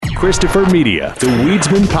Christopher Media, the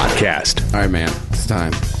Weedsman Podcast. All right, man. It's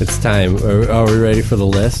time. It's time. Are we ready for the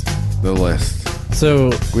list? The list.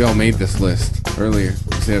 So we all made this list earlier.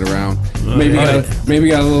 We sat around. Maybe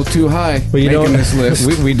got a little too high. Well, making this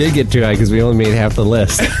list. We did get too high because we only made half the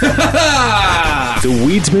list. The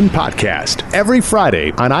Weedsman Podcast. Every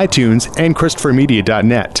Friday on iTunes and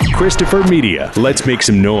ChristopherMedia.net. Christopher Media. Let's make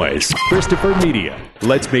some noise. Christopher Media.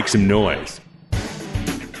 Let's make some noise.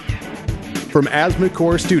 From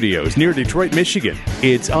Asthmacore Studios near Detroit, Michigan,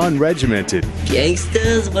 it's Unregimented.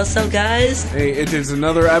 Gangsters, what's up, guys? Hey, it is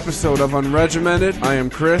another episode of Unregimented. I am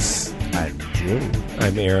Chris. I'm Jim.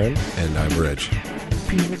 I'm Aaron. And I'm Rich.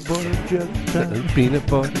 Peanut butter jelly time. Peanut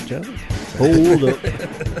butter jelly. Hold up. Yeah,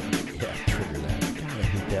 trigger that. God, I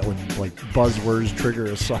hate that when like buzzwords trigger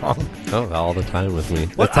a song. Oh, all the time with me.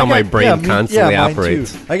 That's how my brain constantly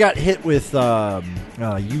operates. I got hit with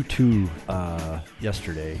U2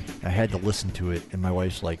 yesterday. I had to listen to it, and my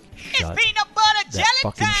wife's like, "Shut that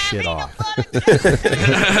fucking shit off."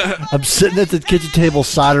 I'm sitting at the kitchen table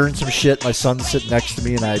soldering some shit. My son's sitting next to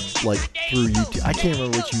me, and I like threw U2. I can't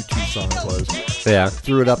remember which U2 song it was. Yeah,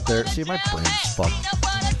 threw it up there. See, my brain's fucked.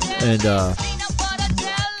 And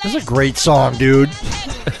it's a great song, dude.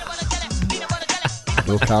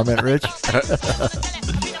 No comment, Rich.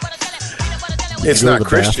 It's not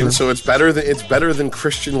Christian, so it's better than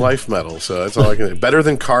Christian life metal. So that's all I can. Better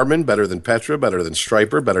than Carmen, better than Petra, better than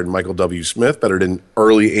Stryper, better than Michael W. Smith, better than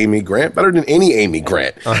early Amy Grant, better than any Amy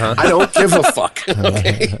Grant. I don't give a fuck.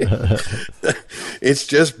 Okay, it's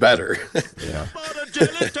just better. There Yeah. you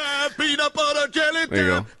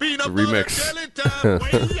go. The remix.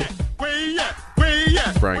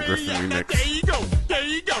 Brian Griffin remix.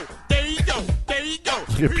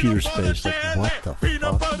 Look at Peter's face. Like, what the fuck?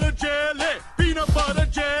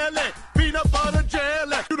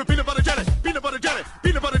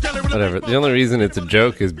 whatever. The only reason it's a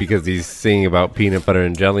joke is because he's singing about peanut butter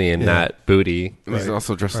and jelly and not booty. And he's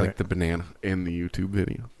also dressed like the banana in the YouTube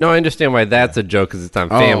video. No, I understand why that's a joke because it's on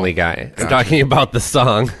Family Guy. I'm talking about the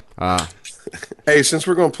song. Hey, since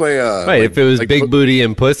we're going to play... right, if it was Big Booty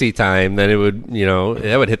and Pussy Time, then it would,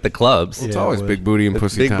 that would hit the clubs. It's always Big Booty and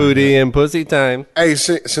Pussy Time. Big Booty and Pussy Time. Hey,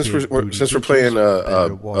 since we're playing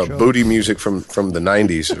booty music from the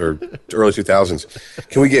 90s or early 2000s,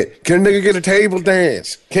 can a nigga get a table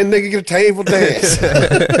dance? Can a nigga get a table dance?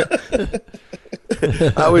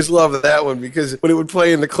 I always loved that one because when it would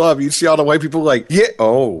play in the club, you'd see all the white people like, yeah,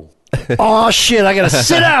 oh shit, I gotta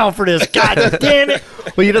sit down for this. God damn it.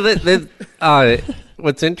 Well,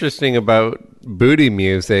 what's interesting about booty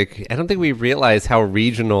music, I don't think we realize how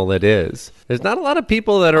regional it is. There's not a lot of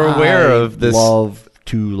people that are aware of this. I love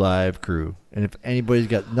Two Live Crew. And if anybody's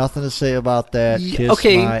got nothing to say about that, kiss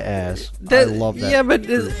my ass. I love that. Yeah, but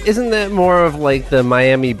isn't that more of like the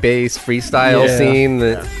Miami-based freestyle scene?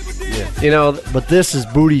 But this is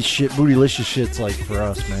booty shit, bootylicious shit's like for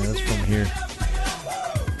us, man. It's from here.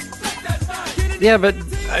 Yeah, but,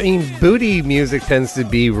 I mean, booty music tends to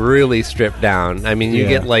be really stripped down. I mean, you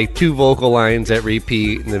get, like, 2 vocal lines that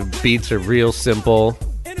repeat, and the beats are real simple.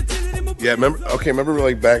 Yeah, remember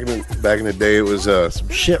like back in the day, it was... some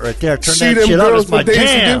shit right there. Turn that shit up. It's my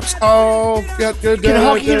jam. Oh, got good. Can a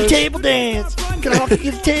honky get a table dance? Can a honky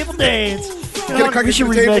get a table dance? We should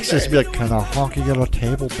remix this and be like, can a honky get a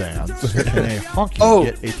table dance? Can a honky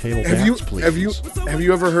get a table dance, please? Have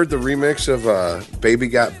you ever heard the remix of Baby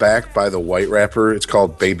Got Back by the white rapper? It's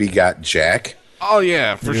called Baby Got Jack. Oh,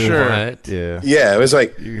 yeah, for sure. What? Yeah, it was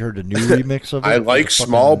like... You heard the new remix of it? I like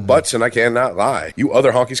small butts and I cannot lie. You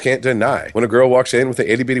other honkies can't deny. When a girl walks in with an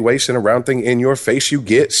itty-bitty waist and a round thing in your face, you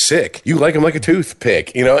get sick. You like them like a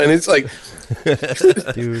toothpick, and it's like...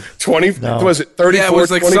 Dude. 20... No. Was it 34, Yeah, it was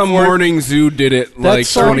like 24? some morning zoo did it like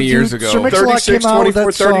 20 years ago. 36,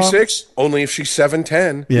 24, 36? Only if she's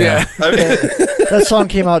 7'10". Yeah. That song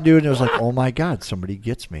came out, dude, and it was like, oh my God, somebody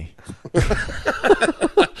gets me.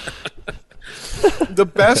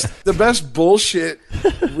 The best bullshit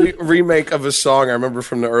remake of a song I remember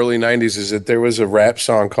from the early 90s is that there was a rap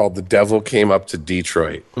song called The Devil Came Up to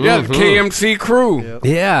Detroit. Yeah, the KMC crew. Yep.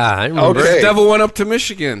 Yeah, I remember. Okay. The Devil went up to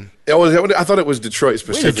Michigan. I thought it was Detroit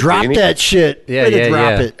specifically. Drop that shit. Yeah,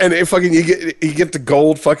 drop it. And it fucking you get the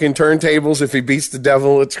gold fucking turntables if he beats the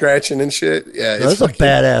devil at scratching and shit. Yeah, that's a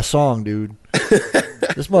badass song, dude.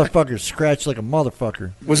 This motherfucker scratched like a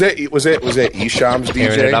motherfucker. Was that Esham's DJ?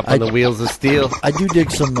 Tearing it up on the wheels of steel. I do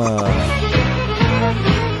dig some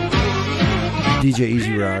DJ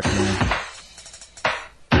Easy Rock, man.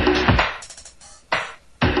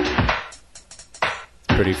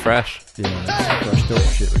 Pretty fresh. Yeah, fresh dope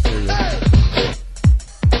shit right there.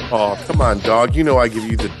 Oh, come on, dog. You know I give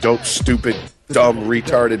you the dope, stupid dumb,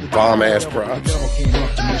 retarded, bomb-ass props.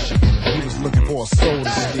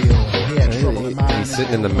 He's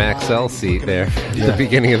sitting in the Maxell seat there at the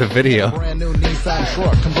beginning of the video.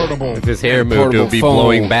 If his hair moved, it would be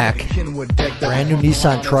blowing back. Brand new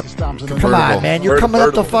Nissan truck. Come on, man. You're coming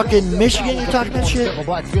up to fucking Michigan. You're talking that shit?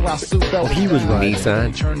 Oh, he was right.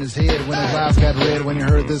 Nissan.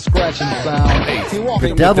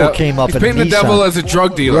 The devil came up He's in a painting Nissan. the devil as a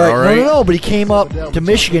drug dealer, Right. all right? No, but he came up to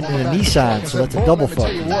Michigan in a Nissan, so that's a double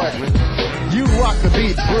fuck.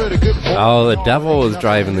 Oh, the devil was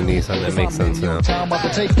driving the Nissan. That makes sense now.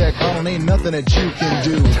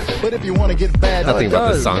 Nothing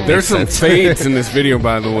about this song There's makes some sense. fades in this video,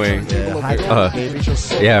 by the way.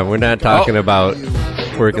 Yeah, we're not talking about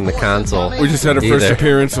working the console. We just had our first either.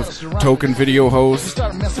 appearance of token video host.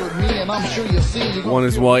 One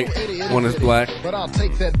is white, one is black.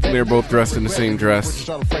 They're both dressed in the same dress.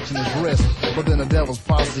 Wow,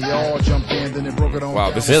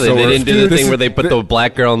 this Really, is so they didn't do the this thing is- where they put the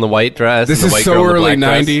black girl in the white dress. This and the is white so girl in the early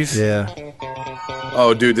black dress. 90s. Yeah.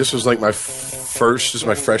 Oh, dude, this was like my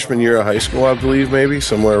my freshman year of high school, I believe, maybe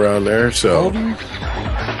somewhere around there. So,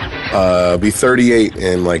 be 38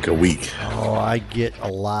 in like a week. Oh, I get a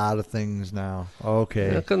lot of things now. Okay.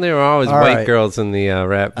 How come there were always All white right. girls in the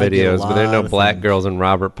rap I get a videos, but there are no lot of black things. girls in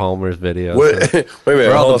Robert Palmer's videos? Wait, wait a minute.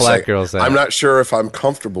 Where all hold the on a black second. girls at? I'm not sure if I'm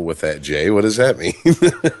comfortable with that, Jay. What does that mean?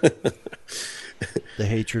 The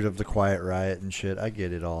hatred of the Quiet Riot and shit. I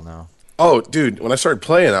get it all now. Oh, dude, when I started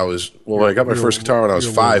playing, when I got my first guitar when I was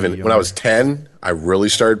you're 5, way and when I was 10, I really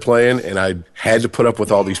started playing, and I had to put up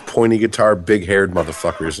with all these pointy guitar, big-haired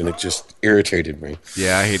motherfuckers, and it just irritated me.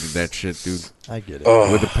 Yeah, I hated that shit, dude. I get it.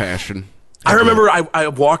 With a passion. I remember I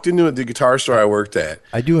walked into the guitar store I worked at.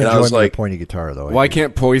 I do and enjoy I was my like, pointy guitar, though. Why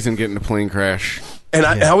can't Poison get in a plane crash? and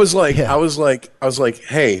I was like, Yeah. I was like,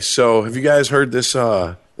 hey, so have you guys heard this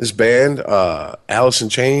this band, Alice in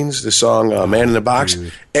Chains, the song "Man in the Box"?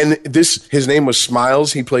 Dude. And his name was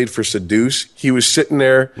Smiles. He played for Seduce. He was sitting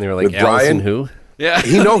there And they were like, with Brian. Allison who? Yeah.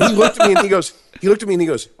 He looked at me and he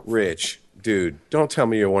goes, Rich, dude, don't tell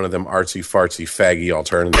me you're one of them artsy fartsy faggy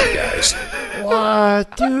alternative guys.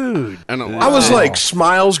 What, dude? I don't I was like,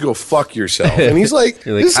 Smiles, go fuck yourself. And he's like,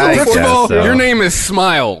 You're like, this is I so First of guess all, so. your name is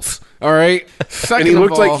Smiles. All right. Second and he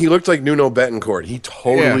of all, looked like Nuno Betancourt. He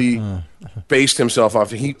totally based himself off.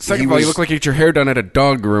 Second of all, you look like you get your hair done at a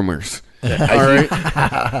dog groomer's. All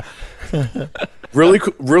right.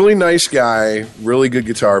 really nice guy, really good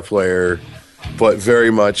guitar player, but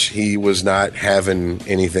very much he was not having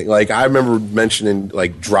anything. Like I remember mentioning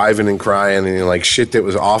like driving and crying and like shit that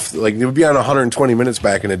was off. Like it would be on 120 minutes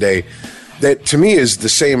back in the day. That to me is the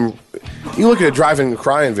same. You look at a driving and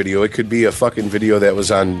crying video, it could be a fucking video that was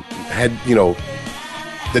on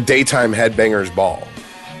the daytime Headbangers Ball.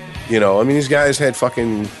 I mean, these guys had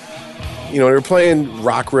fucking, they were playing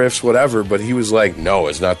rock riffs, whatever, but he was like, no,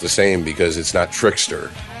 it's not the same because it's not Trickster.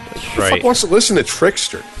 Who the fuck wants to listen to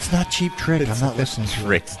Trickster? It's not Cheap Trick. I'm not listening to it.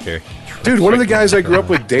 Trickster. Dude, one of the guys I grew up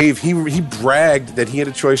with, Dave, he bragged that he had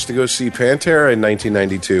a choice to go see Pantera in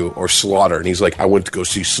 1992 or Slaughter, and he's like, I went to go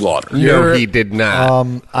see Slaughter. No, he did not.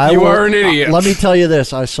 You are an idiot. Let me tell you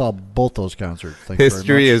this. I saw both those concerts. Thank you very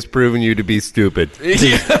History much. has proven you to be stupid.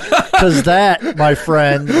 Because that, my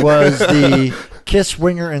friend, was the Kiss,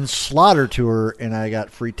 Winger, and Slaughter tour, and I got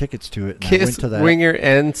free tickets to it. And I went Kiss, to that. Winger,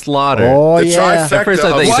 and Slaughter. Oh, The yeah. trifecta At first I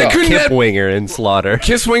of- thought you Why said couldn't Kip that- Winger and Slaughter.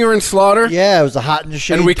 Kiss Winger and Slaughter. Yeah, it was the Hot in the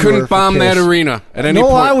Shade And we tour couldn't for bomb that Kiss. arena at any No,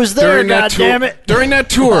 point. I was there, during that tour. goddammit. During that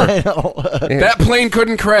tour, I know. that plane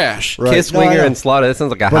couldn't crash. Right. Kiss, No, I Winger, know. and Slaughter. That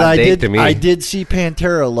sounds like a But hot I date did. to me. I did see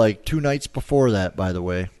Pantera like 2 nights before that, by the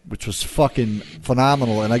way, which was fucking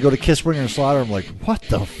phenomenal. And I go to Kiss, Winger, and Slaughter. I'm like, what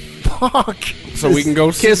the fuck? So we can go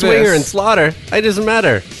see Kiss, this. Winger, and Slaughter. It doesn't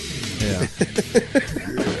matter. Yeah.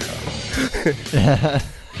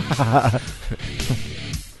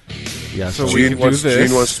 Yeah. So So we Gene can wants, do this.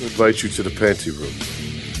 Gene wants to invite you to the panty room.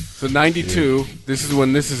 So 92. This is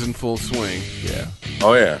when this is in full swing. yeah,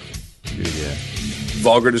 Oh, yeah. dude. Yeah.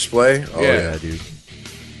 Vulgar display? Oh, Yeah. Yeah, dude.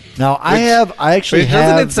 Now I actually Wait,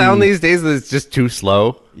 have. doesn't it sound the- these days that it's just too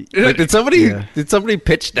slow? Like, did somebody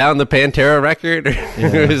pitch down the Pantera record? Or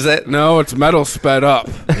is that No, it's metal sped up.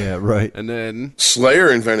 Yeah, right. And then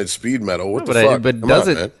Slayer invented speed metal. What the fuck? but Come does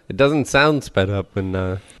on, it? man. It doesn't sound sped up, and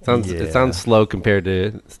it Yeah. sounds slow compared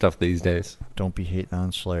to stuff these days. Don't be hating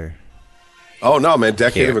on Slayer. Oh, no, man.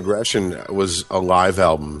 Decade of Yeah. Aggression was a live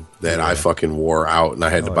album that I fucking wore out, and I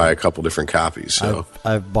had to buy a couple different copies. So,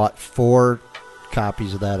 I've bought 4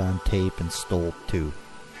 copies of that on tape and stole 2.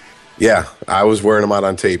 yeah, I was wearing them out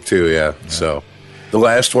on tape, too, yeah. So, the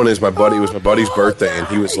last one is my buddy's birthday, and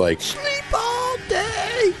he was like, Sleep all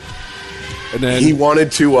day. And then he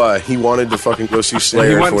wanted to fucking go see Slayer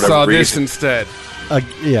he for went and whatever saw reason. this instead.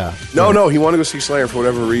 Yeah. No, he wanted to go see Slayer for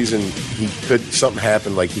whatever reason. Something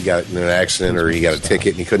happened, like he got in an accident or he got a ticket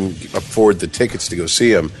and he couldn't afford the tickets to go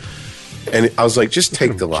see him. And I was like, just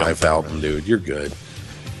take the live album, dude. You're good.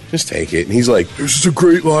 Just take it. And he's like, this is a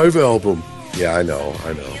great live album. Yeah, I know.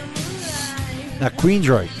 Now,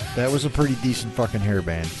 Queensryche, that was a pretty decent fucking hair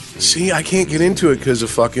band. See, I can't get into it because of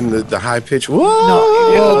fucking the high pitch. Whoa!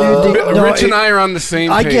 No, well, Rich and I are on the same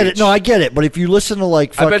page. I get it. No, I get it. But if you listen to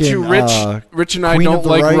like fucking, I bet you Rich and I Queen don't of the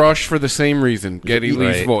like Reich- Rush for the same reason. Geddy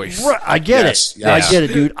Lee's Right. voice. Right, I get Yes, it. yes. I get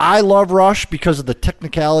it, dude. I love Rush because of the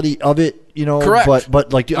technicality of it. You know, Correct.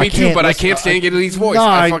 But like, dude, Me I too, can't but I listen- can't stand Geddy Lee's voice. No,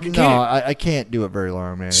 I fucking can't. I can't do it very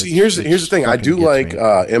long, man. See, here's the thing. I do like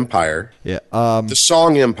Empire. Yeah. The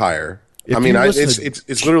song Empire. If I mean, you listen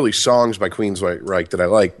it's literally songs by Queensryche that I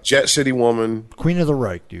like. Jet City Woman. Queen of the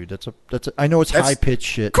Reich, dude. That's I know it's high pitched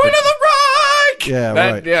shit. Queen but- of the Reich! Yeah,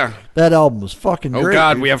 That- right. Yeah. That album was fucking Oh, great.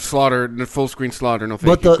 God, dude. we have Slaughter, the full screen Slaughter. No,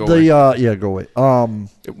 thank But you. Go away. yeah, go away.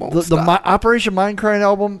 It won't The stop. Operation Mindcrime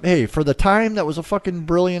album, hey, for the time, that was a fucking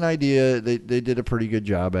brilliant idea. They did a pretty good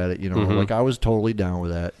job at it, you know. Like, I was totally down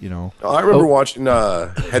with that, you know. I remember watching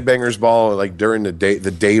Headbangers Ball like during the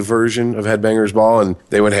day version of Headbangers Ball, and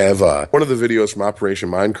they would have one of the videos from Operation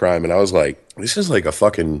Mindcrime, and I was like, this is like a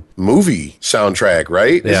fucking movie soundtrack,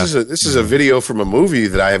 right? Yeah. This is a video from a movie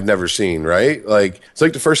that I have never seen, right? Like it's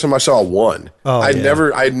like the first time I saw one. I'd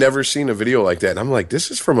never seen a video like that, and I'm like,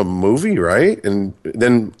 this is from a movie, right? And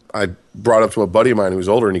then I brought up to a buddy of mine who was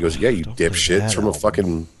older, and he goes, yeah, you dipshit, it's from a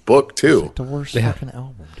fucking book too. The worst fucking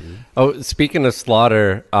album, dude. Oh, speaking of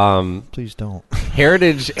Slaughter, Please don't.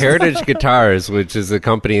 Heritage Guitars, which is a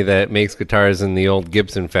company that makes guitars in the old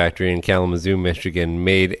Gibson factory in Kalamazoo, Michigan,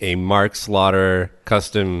 made a Mark Slaughter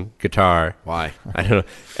custom guitar. Why? I don't know.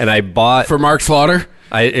 And I bought For Mark Slaughter?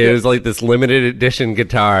 it was like this limited edition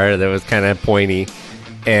guitar that was kind of pointy,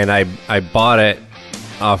 and I bought it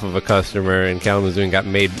off of a customer in Kalamazoo and got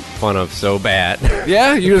made fun of so bad.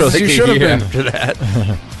 Yeah, you For like should a have year been. after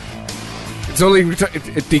that. It's only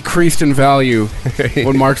it decreased in value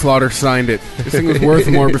when Mark Slaughter signed it. This thing was worth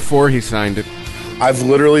more before he signed it. I've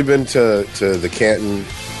literally been to the Canton,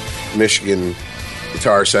 Michigan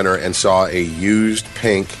Guitar Center and saw a used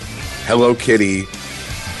pink Hello Kitty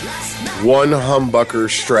one humbucker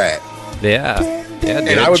Strat. Yeah. Yeah, And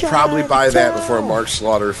dude. I would probably buy that before a Mark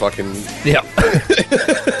Slaughter fucking... Yeah.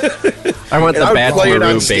 I want And the I would play it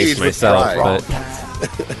on Bachelor stage bass with myself, pride.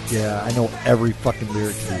 but Yeah, I know every fucking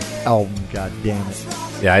lyric to the album. God damn it.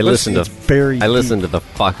 yeah, I listened It's very to deep. the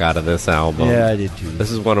fuck out of this album. Yeah, I did too.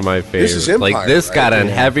 This is one of my favorites. is Empire, like this right? got on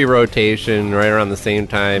Yeah. heavy rotation right around the same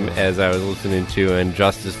time as I was listening to and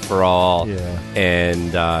Justice for All, Yeah.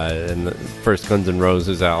 and the first Guns N'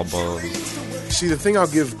 Roses album. See, the thing I'll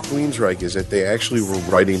give Queensryche is that they actually were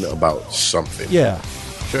writing about something. Yeah.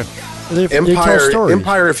 Sure. They tell stories.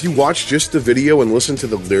 Empire, if you watch just the video and listen to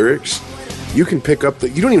the lyrics, you can pick up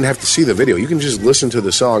you don't even have to see the video. You can just listen to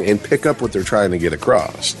the song and pick up what they're trying to get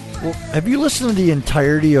across. Well, have you listened to the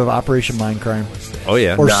entirety of Operation Mindcrime? Oh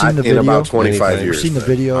yeah. Or Not seen the in video? about 25 Anytime. years. Seen the but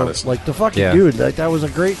video? honestly. Like the fucking Yeah. dude, that was a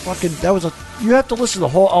great fucking. You have to listen to the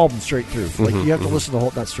whole album straight through. Like you have to listen to the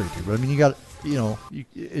whole, not straight through, but I mean you got.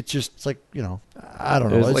 It's like I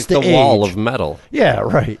don't know. It was It's like the wall age. of metal. Yeah,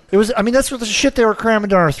 right. It was. I mean, that's what the shit they were cramming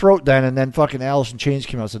down our throat then, and then fucking Alice in Chains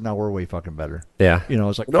came out and said, "No, we're way fucking better." Yeah. You know,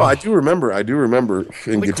 it's like No, I do remember in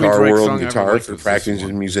Only Guitar Queensryche World, song I ever guitar liked for was this practicing as a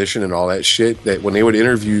one. musician and all that shit, that when they would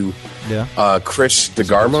interview Yeah. Chris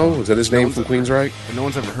DeGarmo, was that his name from Queensryche? And no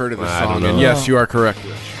one's ever heard of this I don't song. know. And yes, you are correct,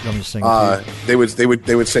 Rich. I'm just saying. to you.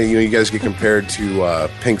 They would say, you guys get compared to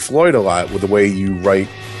Pink Floyd a lot with the way you write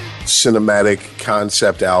cinematic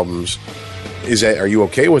concept albums. Are you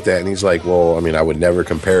okay with that? And he's like, well, I mean, I would never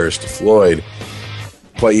compare us to Floyd,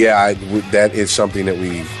 but yeah, that is something that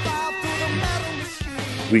we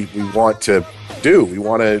want to do. We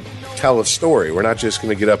want to tell a story. We're not just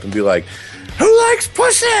going to get up and be like, who likes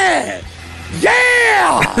pussy?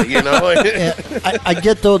 Yeah, you know. And I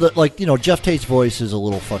get though that Jeff Tate's voice is a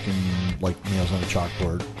little fucking like nails on a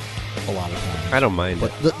chalkboard a lot of times. I don't mind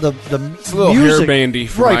it. But the It's a little music, hairbandy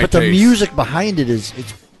for right? my But the taste. music behind it it's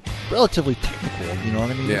relatively technical. You know what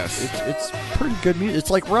I mean? Yes. It's pretty good music. It's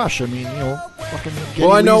like Rush. I mean, fucking. Geddy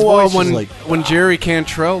Well, I know Lee's voice is when Jerry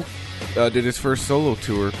Cantrell did his first solo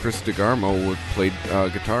tour, Chris DeGarmo played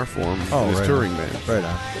guitar for him in his right touring on. band. Right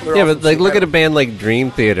on. Yeah, but like, look at a band like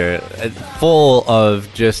Dream Theater, full of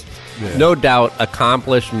just no doubt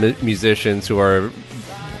accomplished musicians who are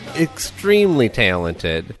extremely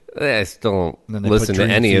talented. I still And don't then they listen put to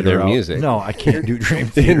Dream any of Theater their out. music. No, I can't do Dream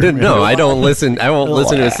Theater. No, I don't listen. I won't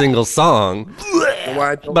listen to a single song.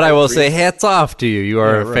 But I will say, hats off to you. You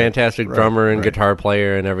are a fantastic drummer and guitar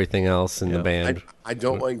player and everything else in the band. I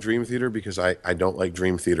don't like Dream Theater because I don't like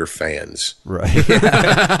Dream Theater fans.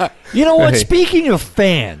 Right. You know what? Speaking of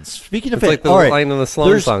fans, It's like the line in the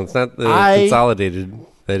Sloan song. It's not the Consolidated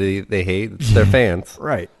that they hate. It's their fans.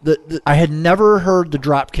 Right. I had never heard the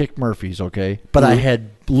Dropkick Murphys, okay? But I had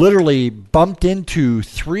literally bumped into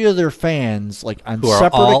 3 of their fans, like, on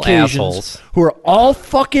separate occasions. Assholes. Who are all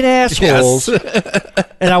fucking assholes.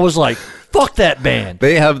 And I was like, fuck that band.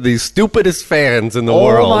 They have the stupidest fans in the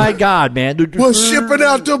world. Oh, my God, man. We're shipping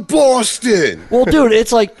out to Boston. Well, dude,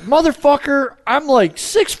 it's like, motherfucker, I'm like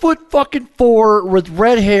 6'4" with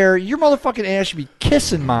red hair. Your motherfucking ass should be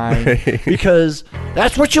kissing mine because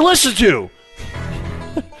that's what you listen to.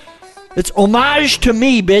 It's homage to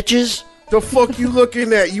me, bitches. The fuck you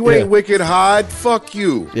looking at? You ain't Wicked Hot. Fuck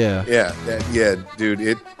you. Yeah. Yeah,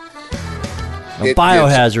 dude.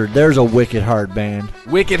 Biohazard, there's a wicked hard band.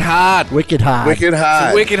 Wicked hard. Wicked hard. Wicked It's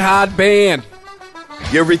Hot. a wicked hard band.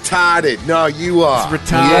 You're retarded. No, you are. It's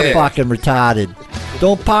You're retarded. fucking retarded.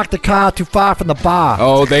 Don't park the car too far from the bar.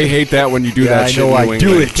 Oh, they hate that when you do that I shit. know in I New do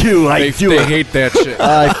England. it too. I do They it. hate that shit.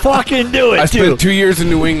 I fucking do it I too. spent 2 years in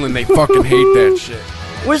New England. They fucking hate that shit.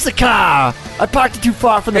 Where's the car? I parked it too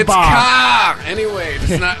far from the It's bar. car. Anyway,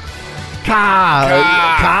 it's not.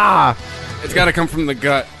 Car. It's got to come from the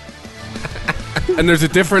gut. And there's a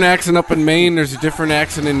different accent up in Maine. There's a different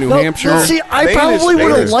accent in New Hampshire. No, see, I Maine probably is- would Maine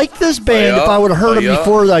have is- liked this band if I would have heard them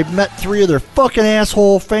before I met 3 of their fucking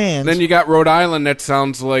asshole fans. Then you got Rhode Island that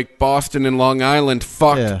sounds like Boston and Long Island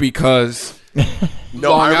fucked because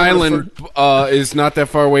Long Island is not that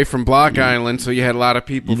far away from Block Island, so you had a lot of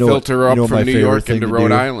people filter up what my from New favorite York thing into to Rhode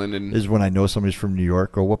do Island. And is when I know somebody's from New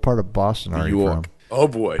York. Or what part of Boston are you York. from? Oh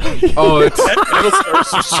boy. oh, it's That'll start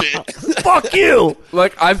some shit. Fuck you!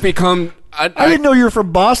 like I've become. I didn't know you were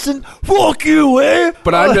from Boston. Fuck you, eh?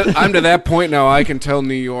 But I'm to that point now. I can tell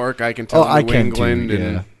New York. I can tell I New can England. too.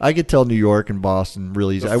 And Yeah. I could tell New York and Boston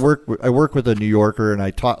really easy. I work with a New Yorker, and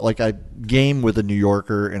I game with a New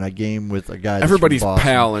Yorker, and I game with a guy. That's everybody's from Boston.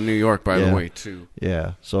 pal in New York, by Yeah. the way, too.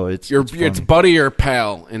 Yeah, so it's It's funny. buddy or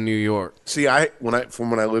pal in New York. See, when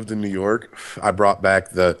I lived in New York, I brought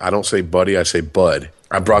back I don't say buddy, I say bud.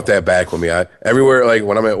 I brought that back with me. Everywhere, like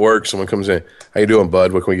when I'm at work, someone comes in, how you doing,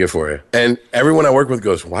 bud? What can we get for you? And everyone I work with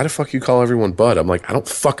goes, why the fuck you call everyone bud? I'm like, I don't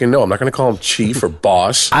fucking know. I'm not going to call him chief or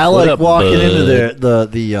boss. I like walking into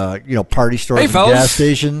the party store Hey, at the fellas. gas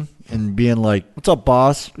station and being like, "What's up,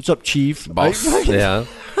 boss? What's up, chief? Boss. Yeah.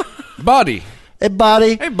 Buddy. Hey,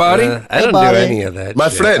 buddy. Hey, buddy. I don't buddy. do any of that My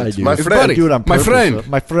shit. friend. I do. My I friend. do it on My purpose. friend.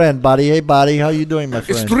 My friend, buddy. Hey, buddy. How you doing, my It's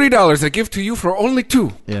friend? $3 I give to you for only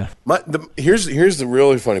 $2. Yeah. Here's the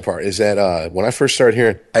really funny part is that when I first started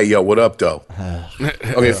hearing, hey, yo, what up, though?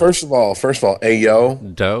 Okay, first of all, hey, yo.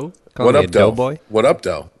 Dough? Call What me up, a dough though? boy? What up,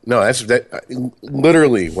 though? No, that's that.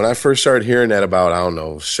 Literally, when I first started hearing that about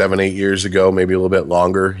 7-8 years ago, maybe a little bit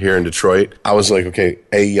longer here in Detroit, I was like, okay,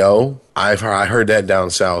 hey yo, I heard that down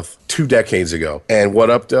south 2 decades ago. And what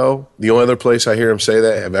up, though? The only other place I hear him say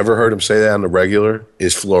that, I've ever heard him say that on the regular,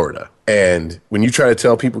 is Florida. And when you try to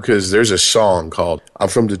tell people, because there's a song called "I'm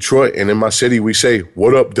from Detroit, and in my city we say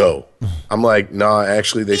what up, though." I'm like, nah,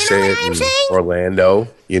 actually they say it in Orlando.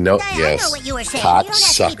 Yes. I know what you were saying.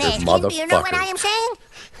 Cocksucker, Do you know what motherfucker. I am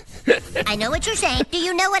saying? I know what you're saying. Do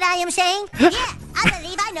you know what I am saying? Yeah, I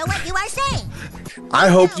believe I know what you are saying. I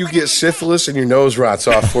hope you get syphilis and your nose rots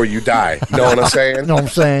off before you die. Know what I'm saying? Know what I'm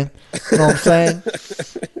saying? Know what I'm saying?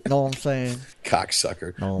 Know what I'm saying?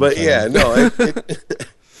 Cocksucker. No, But I'm yeah, no.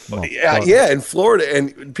 Yeah, in Florida,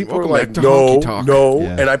 and people Welcome were like, back to no, Honky Tonk. no.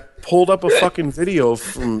 Yeah. And I pulled up a fucking video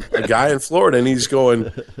from a guy in Florida, and he's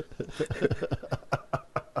going,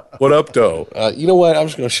 what up, though? You know what? I'm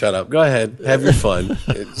just going to shut up. Go ahead. Have your fun.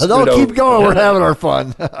 No, keep going. We're having our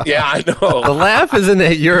fun. Yeah, I know. The laugh isn't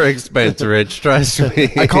at your expense, Rich. Trust me.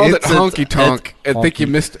 I called it It's- honky tonk. I think you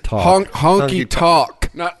missed it. Honky Honky talk.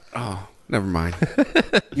 Not. Oh, never mind.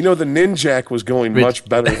 You know, the Ninjak was going much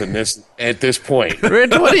better than this at this point.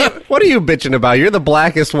 Rich, what are you bitching about? You're the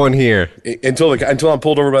blackest one here. Until I'm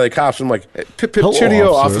pulled over by the cops. I'm like, pip Hello,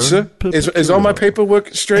 cheerio, officer. officer. Pip, Is all my paperwork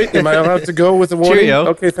straight? Am I allowed to go with a warning? Cheerio.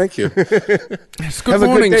 Okay, thank you. Yes, Have good a good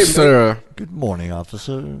morning, day, sir. Good morning,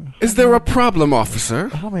 officer. Is there a problem, officer?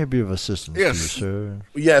 How may I be of assistance Yes. to you, sir?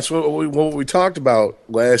 Yes, what we talked about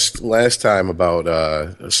last time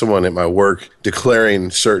about someone at my work declaring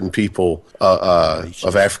certain people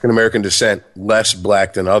of African American descent less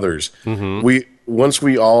black than others. Once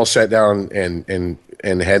we all sat down and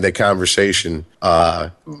and had that conversation,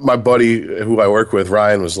 my buddy who I work with,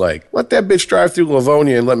 Ryan, was like, let that bitch drive through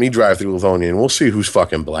Livonia and let me drive through Livonia and we'll see who's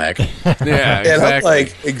fucking black. Yeah, exactly. And I'm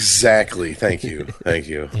like, exactly. Thank you.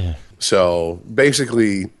 Yeah. So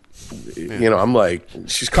basically, you know, I'm like,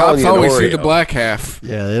 she's calling Cops you an always Oreo. see the black half.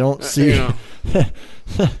 Yeah, they don't see.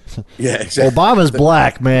 Yeah, exactly. Obama's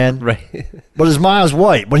black, man. Right. But his mom's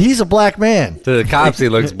white. But he's a black man. To the cops, he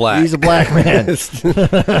looks black. He's a black man.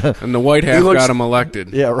 And the white half got him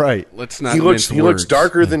elected. Yeah, right. Let's not. He looks words.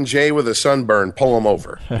 darker than Jay with a sunburn. Pull him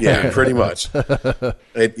over. Yeah, pretty much.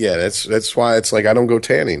 That's why it's like I don't go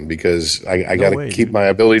tanning because I got to keep my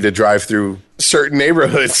ability to drive through certain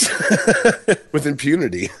neighborhoods with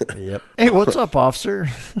impunity. Yep. Hey, what's up, officer?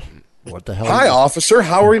 What the hell? Hi, officer.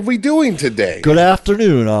 How are we doing today? Good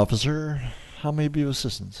afternoon, officer. How may I be of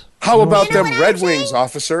assistance? How about them Red Wings,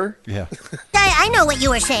 officer? Yeah. I know what you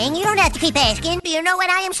were saying. You don't have to keep asking. Do you know what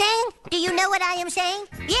I am saying? Do you know what I am saying?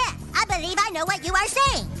 Yeah, I believe I know what you are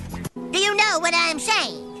saying. Do you know what I am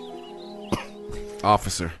saying?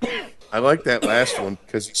 Officer. I like that last one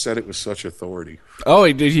because he said it with such authority. Oh,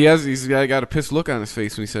 he did. He's got a pissed look on his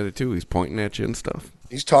face when he said it too. He's pointing at you and stuff.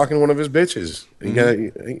 He's talking to one of his bitches.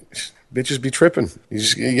 Bitches be tripping.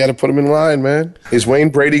 You got to put them in line, man. Is Wayne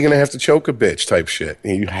Brady going to have to choke a bitch type shit?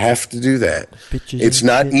 You have to do that. It's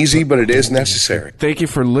not easy, but it is necessary. Thank you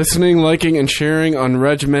for listening, liking, and sharing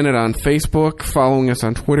Unregimented on Facebook, following us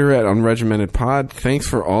on Twitter at UnregimentedPod. Thanks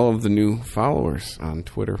for all of the new followers on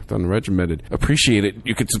Twitter with Unregimented. Appreciate it.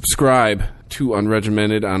 You could subscribe to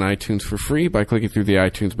Unregimented on iTunes for free by clicking through the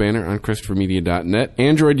iTunes banner on ChristopherMedia.net.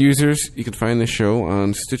 Android users, you can find the show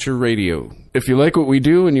on Stitcher Radio. If you like what we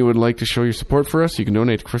do and you would like to show your support for us, you can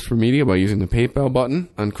donate to Christopher Media by using the PayPal button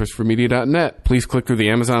on ChristopherMedia.net. Please click through the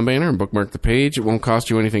Amazon banner and bookmark the page. It won't cost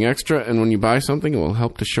you anything extra, and when you buy something, it will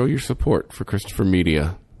help to show your support for Christopher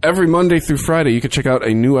Media. Every Monday through Friday, you can check out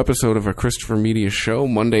a new episode of our Christopher Media show.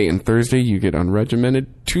 Monday and Thursday, you get Unregimented.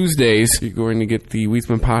 Tuesdays, you're going to get the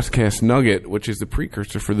Wheatsman Podcast Nugget, which is the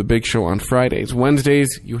precursor for the big show on Fridays.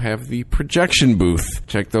 Wednesdays, you have the Projection Booth.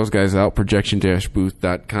 Check those guys out,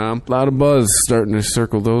 projection-booth.com. A lot of buzz starting to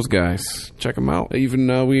circle those guys. Check them out. Even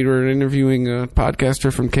we were interviewing a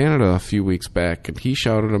podcaster from Canada a few weeks back, and he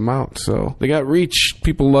shouted them out. So they got reach.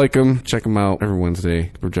 People like them. Check them out every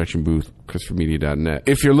Wednesday, Projection Booth. ChristopherMedia.net.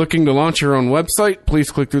 If you're looking to launch your own website, please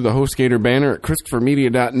click through the HostGator banner at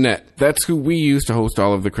ChristopherMedia.net. That's who we use to host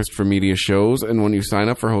all of the Christopher Media shows, and when you sign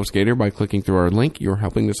up for HostGator by clicking through our link, you're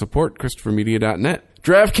helping to support ChristopherMedia.net.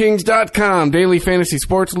 DraftKings.com, daily fantasy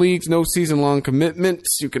sports leagues, no season-long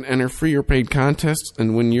commitments. You can enter free or paid contests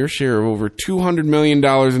and win your share of over $200 million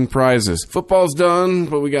in prizes. Football's done,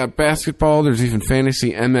 but we got basketball. There's even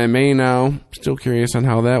fantasy MMA now. Still curious on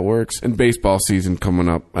how that works. And baseball season coming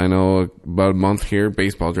up. I know about a month here,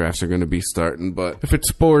 baseball drafts are going to be starting, but if it's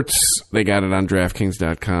sports, they got it on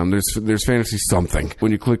DraftKings.com. There's fantasy something.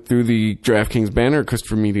 When you click through the DraftKings banner at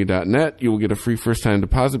ChristopherMedia.net, you will get a free first-time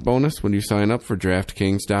deposit bonus when you sign up for DraftKings.com.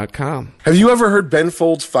 Have you ever heard Ben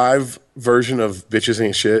Folds 5 version of Bitches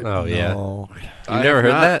Ain't Shit? Oh, yeah. No. You've never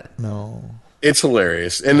heard that? No. It's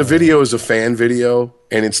hilarious. And the video is a fan video,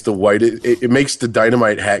 and it's the white. It makes the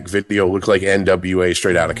Dynamite Hack video look like NWA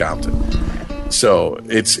straight out of Compton. So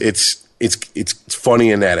it's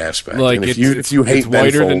funny in that aspect. Like and if you hate it's Ben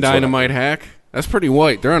whiter Folds, than Dynamite Hack. That's pretty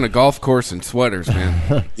white. They're on a golf course in sweaters,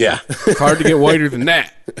 man. Yeah. It's hard to get whiter than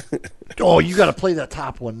that. Oh, you got to play that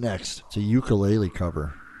top one next. It's a ukulele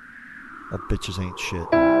cover of Bitches Ain't Shit.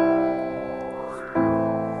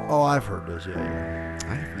 Oh, I've heard those, yeah.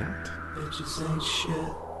 I have not. Bitches ain't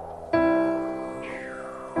shit.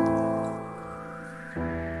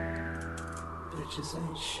 Bitches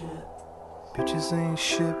ain't shit. Bitches ain't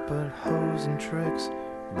shit but hoes and tricks.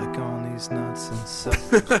 Lick on these nuts and suck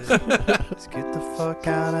the dick. Just get the fuck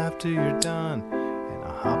out after you're done. And I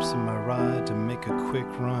hops in my ride to make a quick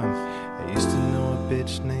run. I used to know a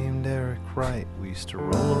bitch named Eric Wright. We used to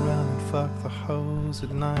roll around and fuck the hoes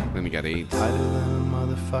at night. Then he got AIDS. Tighter than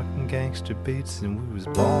motherfucking gangster beats. And we was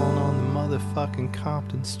balling on the motherfucking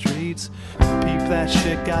Compton streets. Peep, that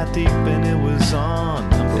shit got deep and it was on.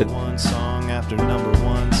 Number one song after number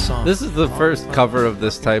one song. This is the first cover of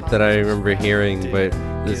this type that I remember hearing, but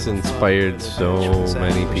this inspired so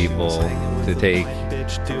many people to take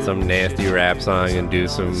some nasty rap song and do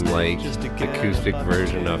some like acoustic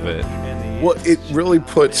version of it. Well, it really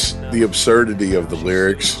puts the absurdity of the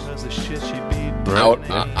lyrics out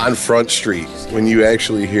on Front Street when you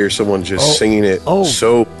actually hear someone just singing it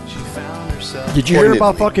so. Did you hear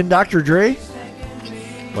about fucking Dr. Dre?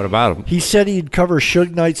 What about him? He said he'd cover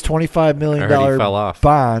Suge Knight's $25 million fell off.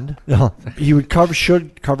 bond. He would cover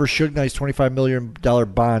Suge Knight's $25 million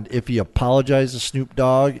bond if he apologized to Snoop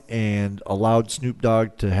Dogg and allowed Snoop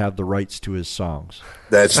Dogg to have the rights to his songs.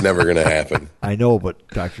 That's never going to happen. I know, but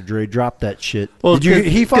Dr. Dre dropped that shit. Well,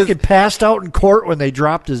 He fucking passed out in court when they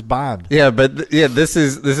dropped his bond. Yeah, but this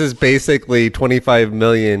is basically $25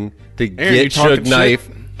 million to get Suge Knight.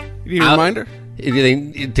 You need a reminder?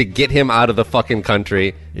 To get him out of the fucking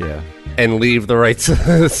country. Yeah. And leave the rights to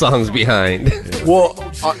the songs behind. Well,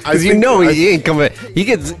 because he ain't coming.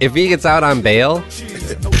 If he gets out on bail.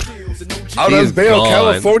 Out on bail,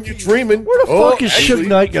 California dreaming. Where the fuck is Suge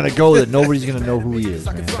Knight going to go that nobody's going to know who he is,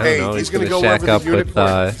 man? I don't know. He's going to shack up with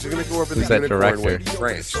who's that director?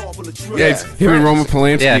 Yeah, it's him and Roman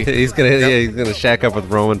Polanski. Yeah, he's gonna shack up with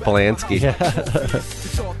Roman Polanski.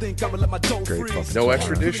 Great. No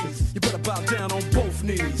extradition.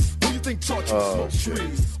 Oh shit.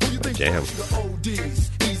 Jam.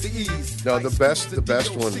 No, the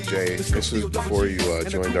best one, Jay. This is before you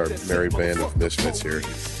joined our merry band of misfits here.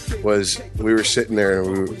 Was we were sitting there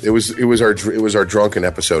and it was our drunken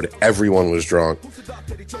episode. Everyone was drunk.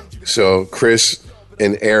 So Chris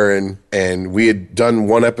and Aaron, and we had done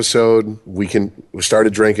one episode. We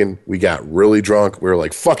started drinking. We got really drunk. We were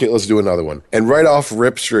like, "Fuck it, let's do another one." And right off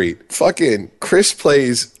Rip Street, fucking Chris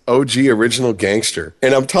plays OG Original Gangster,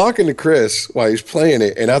 and I'm talking to Chris while he's playing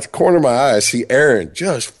it, and out the corner of my eye, I see Aaron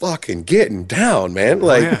just fucking getting down, man,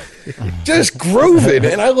 like just grooving.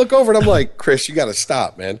 And I look over and I'm like, "Chris, you got to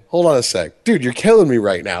stop, man. Hold on a sec, dude. You're killing me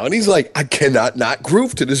right now." And he's like, "I cannot not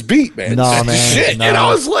groove to this beat, man." No, man. Shit. No. And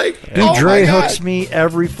I was like, dude, "Oh Dre my God." hooks me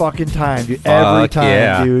every fucking time, dude. Every time,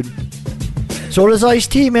 yeah. dude. So does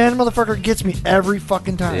Ice-T, man. Motherfucker gets me every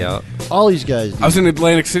fucking time. Yeah. All these guys. Dude. I was in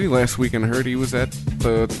Atlantic City last week and I heard he was at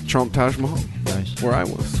the Trump Taj Mahal. Nice. Where I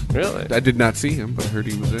was. Really? I did not see him, but I heard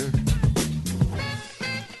he was there.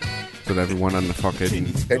 So that everyone on the fucking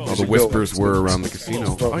all the whispers were around the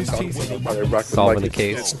casino. Ice-T. Solving the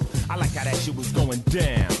case. I like how that shit was going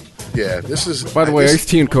down. Yeah, this is. By the way, iced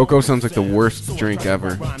tea and cocoa sounds like the worst drink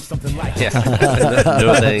ever. Yeah.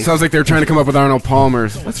 No thanks. Sounds like they're trying to come up with Arnold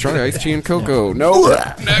Palmer's. Let's try iced tea and cocoa. No.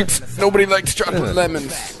 Next. Nobody likes chocolate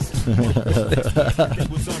lemons.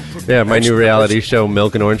 Yeah, my new reality show,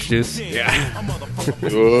 Milk and Orange Juice. Yeah.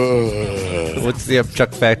 What's the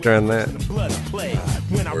upchuck factor on that?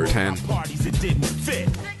 10.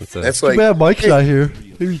 That's Too like. bad Mike's not here.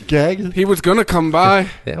 He was gagging. He was gonna come by.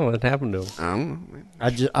 Yeah, what happened to him? I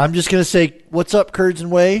don't know. I'm just gonna say, "What's up, Curds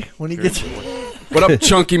and Whey?" When he gets. What up,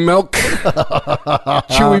 Chunky Milk?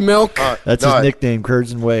 Chewy Milk? That's his nickname,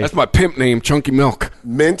 Curds and Whey. That's my pimp name, Chunky Milk.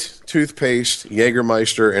 Mint, toothpaste,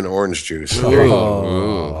 Jägermeister, and orange juice. There you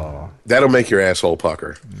go. That'll make your asshole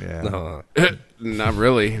pucker. Yeah. No. Not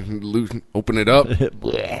really. Open it up.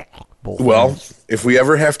 Well, if we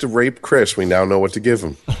ever have to rape Chris, we now know what to give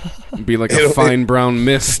him. Be like a fine brown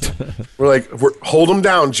mist. We're hold him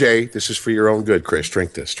down, Jay. This is for your own good, Chris.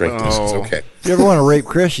 Drink this. Drink this. It's okay. If you ever want to rape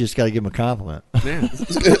Chris, you just got to give him a compliment. Yeah.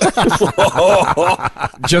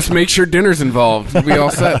 Just make sure dinner's involved. We'll be all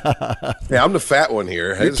set. Yeah, I'm the fat one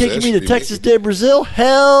here. You're taking me to Texas de Brazil?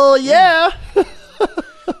 Hell yeah.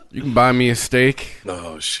 You can buy me a steak.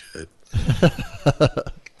 Oh, shit.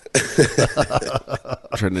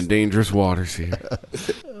 Treading in dangerous waters here.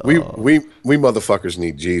 We motherfuckers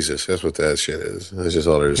need Jesus. That's what that shit is. That's just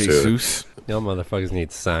all there is to it. Jesus. Y'all motherfuckers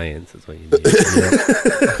need science. That's what you need.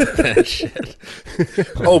 That shit.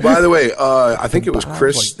 Oh, by the way, I think it was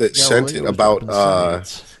Chris that sent it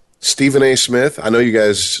about Stephen A. Smith. I know you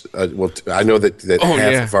guys. I know that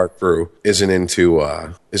half of our crew isn't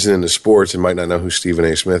into sports and might not know who Stephen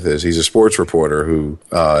A. Smith is. He's a sports reporter who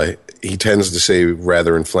he tends to say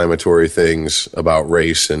rather inflammatory things about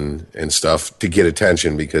race and stuff to get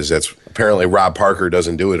attention because that's apparently Rob Parker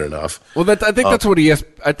doesn't do it enough. Well, I think that's what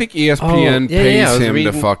I think ESPN pays him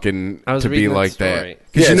to fucking to be like that.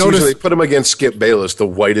 Yeah, you notice they put him against Skip Bayless, the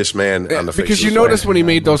whitest man on the face. Because you notice when he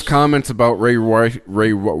made those comments about Ray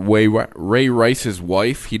Rice's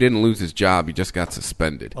wife, he didn't lose his job; he just got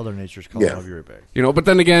suspended. Other nature's calling. I'll be right back. You know, but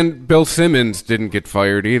then again, Bill Simmons didn't get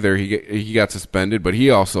fired either. He got suspended, but he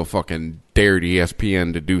also fucking dared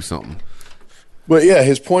ESPN to do something. Well, yeah,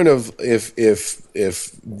 his point of if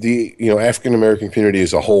the African American community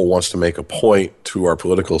as a whole wants to make a point to our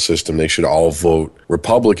political system, they should all vote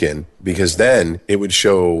Republican because then it would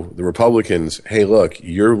show the Republicans, hey, look,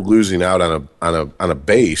 you're losing out on a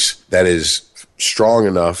base that is strong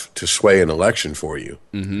enough to sway an election for you.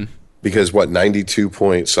 Mm-hmm. Because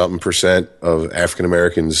 92% of African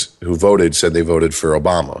Americans who voted said they voted for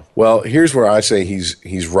Obama. Well, here's where I say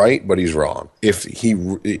he's right, but he's wrong. If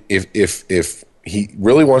he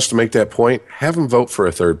really wants to make that point, have him vote for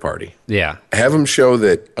a third party. Yeah. Have him show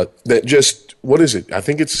that just, what is it? I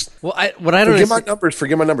think it's, well, what I don't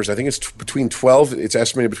forget my numbers. I think it's between 12, it's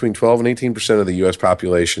estimated between 12 and 18% of the U.S.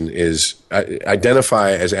 population is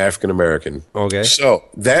identify as African American. Okay. So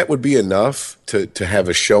that would be enough to have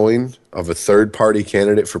a showing of a third party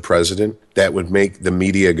candidate for president that would make the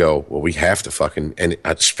media go, well, we have to fucking, and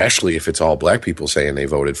especially if it's all black people saying they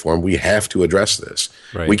voted for him, we have to address this.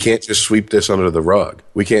 Right. We can't just sweep this under the rug.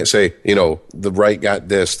 We can't say, the right got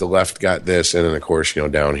this, the left got this, and then of course,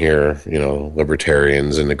 down here,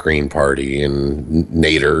 libertarians and the Green Party and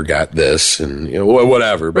Nader got this, and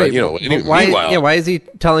whatever. But why is he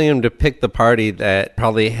telling him to pick the party that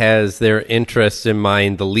probably has their interests in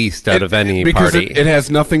mind the least out of any party? Because it has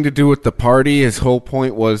nothing to do with the party. His whole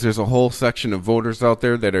point was there's a whole section of voters out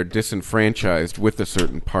there that are disenfranchised with a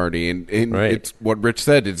certain party, and it's what Rich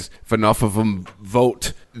said is if enough of them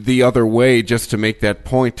vote the other way just to make that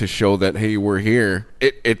point to show that, hey, we're here,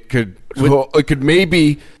 it could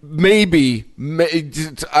maybe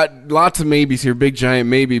lots of maybes here, big giant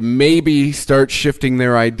maybe start shifting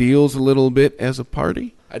their ideals a little bit as a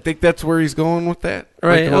party. I think that's where he's going with that.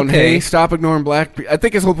 Right. Like going, okay. Hey, stop ignoring black people. I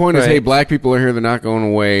think his whole point is, hey, black people are here. They're not going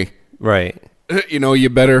away. Right. You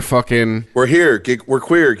better fucking... We're here. We're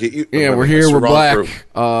queer. Get you. Yeah, we're here. We're black.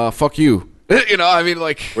 Fuck you. We're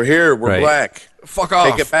here. We're black. Fuck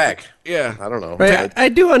off. Take it back. Yeah. I don't know. Right. I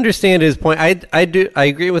do understand his point. I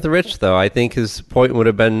agree with Rich, though. I think his point would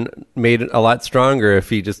have been made a lot stronger if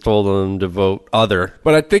he just told them to vote other.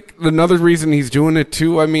 But I think another reason he's doing it,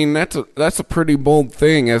 too, I mean, that's a pretty bold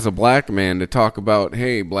thing as a black man to talk about,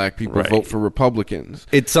 hey, black people vote for Republicans.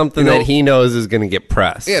 It's something that he knows is going to get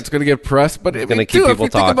pressed. Yeah, it's going to get pressed. But it's going to keep people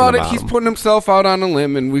talking about it. He's putting himself out on a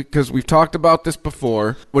limb, and because we've talked about this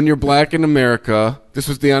before. When you're black in America, this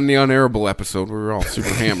was the Unairable episode. We were all super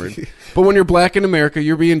hammered. But when you're black in America,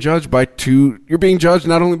 you're being judged you're being judged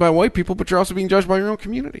not only by white people, but you're also being judged by your own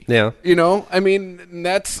community. Yeah. I mean,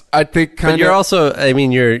 that's, I think, kind of... But you're also, I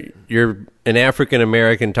mean, you're an African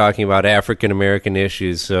American talking about African American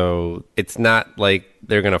issues, so it's not like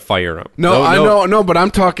they're going to fire him. No, but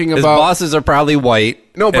I'm talking about... His bosses are probably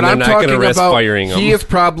white, no, but and I'm they're not going to risk firing him. He is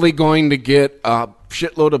probably going to get a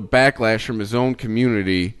shitload of backlash from his own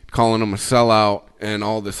community, calling him a sellout and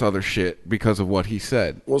all this other shit because of what he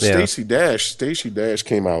said. Well, Stacey Dash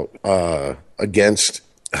came out against,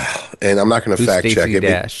 and I'm not going to fact check it.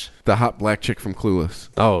 Dash? The hot black chick from Clueless.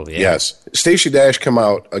 Oh, yeah. Yes. Stacey Dash come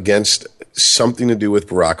out against something to do with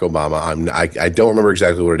Barack Obama. I don't remember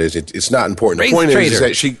exactly what it is. It's not important. The point is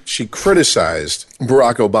that she criticized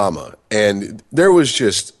Barack Obama, and there was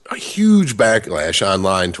just a huge backlash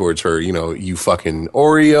online towards her. You fucking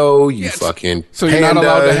Oreo, fucking so panda, you're not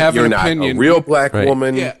allowed to have an opinion. You're not a real black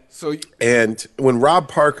woman. Yeah. And when Rob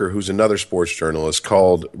Parker, who's another sports journalist,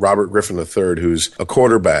 called Robert Griffin III, who's a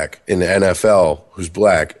quarterback in the NFL, who's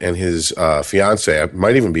black, and his fiance,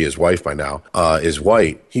 might even be his wife by now, is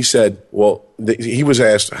white, he said, well, he was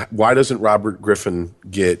asked, why doesn't Robert Griffin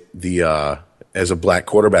get as a black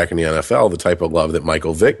quarterback in the NFL, the type of love that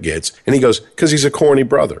Michael Vick gets? And he goes, because he's a corny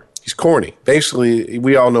brother. He's corny. Basically,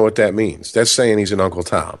 we all know what that means. That's saying he's an Uncle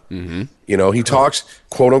Tom. Mm-hmm. He talks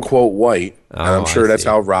quote unquote white, and I'm sure that's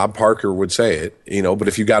how Rob Parker would say it. But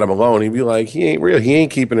if you got him alone, he'd be like, he ain't real. He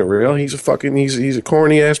ain't keeping it real. He's a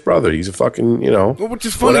corny ass brother. He's a fucking, Well, which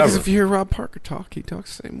is funny because if you hear Rob Parker talk, he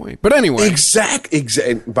talks the same way. But anyway, exact.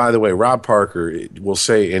 By the way, Rob Parker will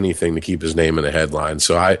say anything to keep his name in the headline.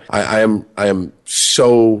 So I am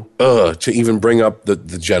so to even bring up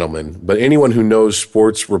the gentleman. But anyone who knows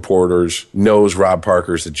sports reporters knows Rob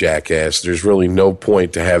Parker's the jackass. There's really no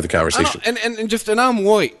point to have the conversation. And I'm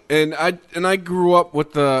white, and I grew up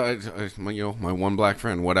with my one black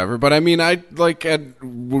friend, whatever. But I mean, I had a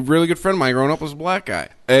really good friend of mine growing up was a black guy.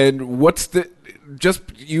 And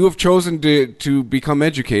you have chosen to become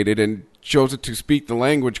educated and chosen to speak the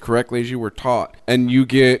language correctly as you were taught, and you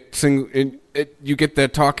get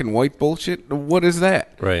that talking white bullshit. What is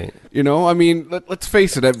that? Right. I mean, let's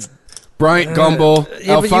face it. Bryant Gumbel,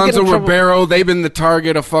 Alfonso Ribeiro, they've been the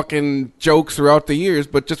target of fucking jokes throughout the years,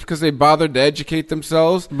 but just because they bothered to educate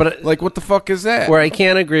themselves, but what the fuck is that? Where I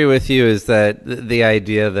can't agree with you is that the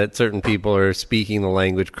idea that certain people are speaking the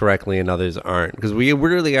language correctly and others aren't, because we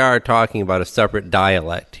really are talking about a separate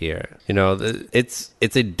dialect here. It's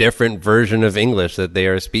a different version of English that they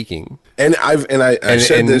are speaking. And I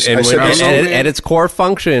said this. At its core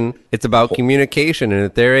function, it's about communication, and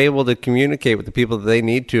if they're able to communicate with the people that they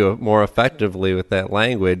need to more effectively with that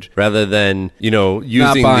language, rather than using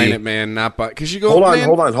not buying it, man, not buying, because you go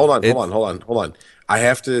hold on. I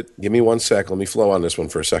have to give me 1 sec. Let me flow on this one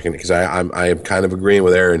for a second because I am kind of agreeing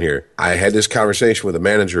with Aaron here. I had this conversation with a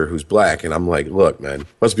manager who's black, and I'm like, look, man,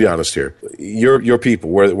 let's be honest here. Your people,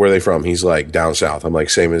 where are they from? He's like, down south. I'm like,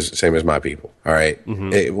 same as my people. All right.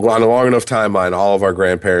 On a long enough timeline, all of our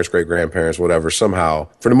grandparents, great grandparents, whatever, somehow,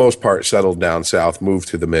 for the most part, settled down south, moved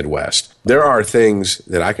to the Midwest. There are things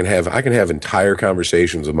that I can have entire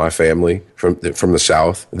conversations with my family from the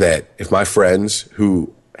South that if my friends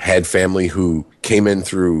who had family who came in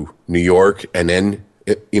through New York and then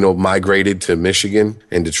migrated to Michigan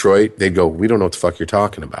and Detroit, they'd go, we don't know what the fuck you're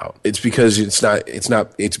talking about. It's because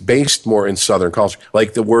it's based more in Southern culture.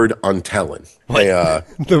 Like the word untellin'.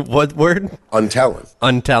 The what word? Untellin'.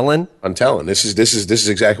 Untellin'? Untellin'. This is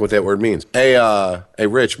exactly what that word means. Hey,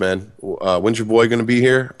 Rich, man, when's your boy going to be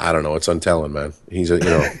here? I don't know. It's untellin', man. He's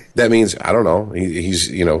that means, I don't know.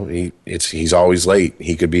 He's always late.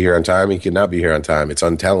 He could be here on time. He could not be here on time. It's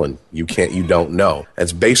untellin'. You don't know.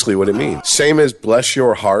 That's basically what it means. Same as bless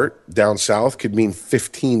your heart down south could mean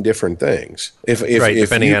 15 different things.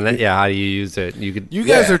 Depending on it, how do you use it? You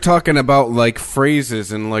guys are talking about like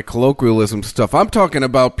phrases and like colloquialism stuff. I'm talking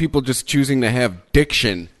about people just choosing to have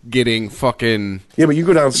diction getting fucking... Yeah, but you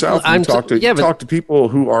go down south and talk to people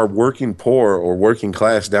who are working poor or working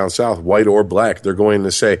class down south, white or black. They're going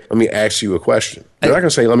to say, let me ask you a question. They're not going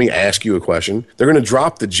to say, let me ask you a question. They're going to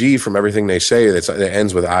drop the G from everything they say that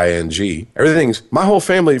ends with ing. My whole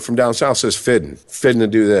family from down south says fiddin'. Fiddin' to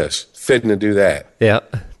do this. Fiddin' to do that. Yeah.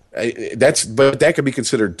 But that could be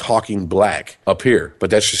considered talking black up here, but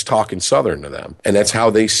that's just talking Southern to them, and that's how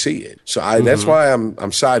they see it. So that's why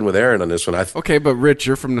I'm siding with Aaron on this one. Okay, but Rich,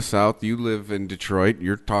 you're from the South. You live in Detroit.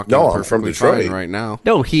 You're talking I'm from Detroit right now.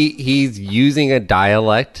 No, he's using a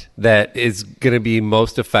dialect that is going to be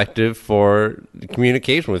most effective for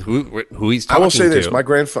communication with who he's talking to. I will say this: my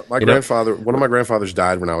grandfather, one of my grandfathers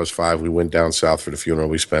died when I was 5. We went down south for the funeral.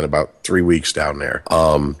 We spent about 3 weeks down there,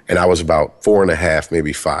 and I was about 4.5,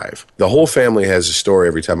 maybe 5. The whole family has a story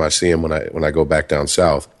every time I see him when I go back down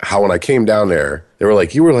south. How when I came down there, they were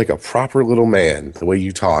like, you were like a proper little man, the way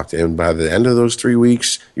you talked. And by the end of those 3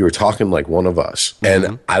 weeks, you were talking like one of us. Mm-hmm.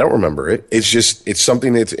 And I don't remember it. It's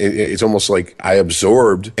something it's almost like I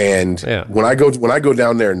absorbed. And when I go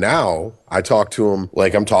down there now, I talk to them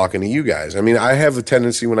like I'm talking to you guys. I mean, I have a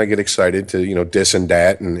tendency when I get excited to, this and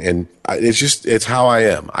that. And it's how I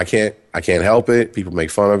am. I can't help it. People make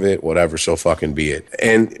fun of it, whatever. So fucking be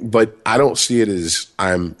it. But I don't see it as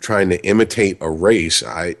I'm trying to imitate a race.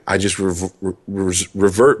 I just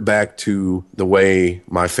revert back to the way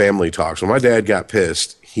my family talks. When my dad got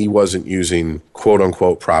pissed, he wasn't using quote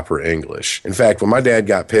unquote proper English. In fact, when my dad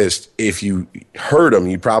got pissed, if you heard him,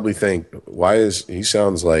 you'd probably think, he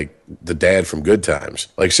sounds like the dad from Good Times.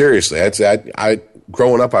 Like seriously,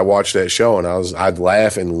 growing up, I watched that show and I'd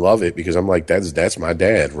laugh and love it because I'm like, that's my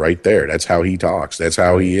dad right there. That's how he talks. That's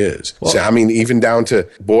how he is. Well, so, I mean, even down to,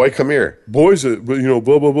 boy, come here. Boy's blah, blah,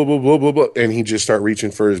 blah, blah, blah, blah, blah. And he'd just start reaching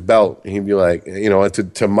for his belt. And he'd be like,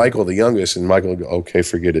 to Michael, the youngest, and Michael would go, okay,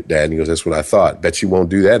 forget it, Dad. And he goes, that's what I thought. Bet you won't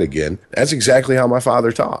do that again. That's exactly how my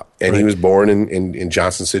father talked. And he was born in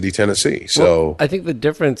Johnson City, Tennessee. So I think the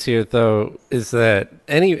difference here, though, is that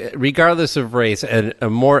regardless of race, a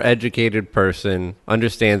more educated person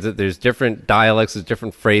understands that there's different dialects, there's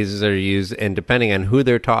different phrases that are used, and depending on who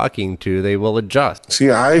they're talking to, they will adjust. See,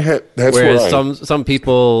 that's whereas some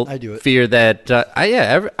people fear that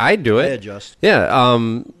I do it. I adjust. Yeah,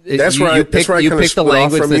 you pick the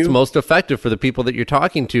language that's most effective for the people that you're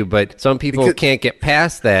talking to, but some people can't get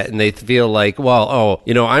past that, and they feel like,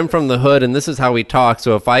 I'm from the hood, and this is how we talk.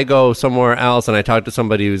 So if I go somewhere else and I talk to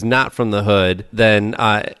somebody who's not from the hood, then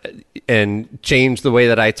and change the way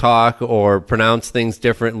that I talk or pronounce things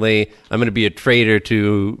differently, I'm going to be a traitor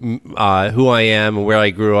to who I am and where I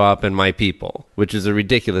grew up and my people, which is a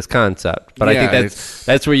ridiculous concept. But I think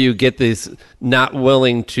that's where you get this not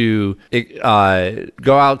willing to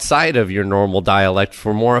go outside of your normal dialect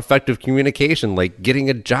for more effective communication, like getting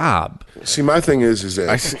a job. See, my thing is that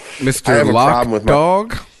Mr. I have a Lock problem with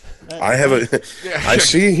Dog. I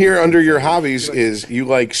see here under your hobbies is you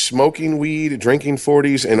like smoking weed, drinking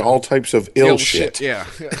 40s, and all types of ill shit. Yeah.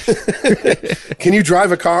 Can you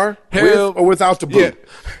drive a car with or without the boot?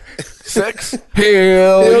 Yeah. Sex?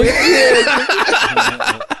 Hell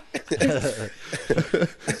yeah.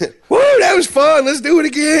 Woo, that was fun. Let's do it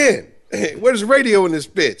again. Hey, where's the radio in this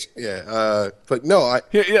bitch? Yeah, but no,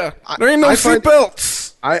 there ain't no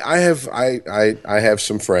seatbelts. I have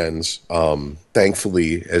some friends.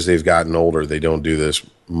 Thankfully, as they've gotten older, they don't do this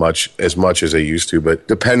as much as they used to. But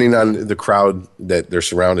depending on the crowd that they're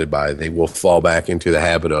surrounded by, they will fall back into the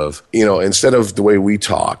habit of, instead of the way we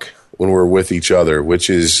talk when we're with each other, which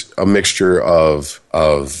is a mixture of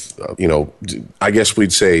I guess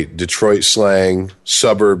we'd say Detroit slang,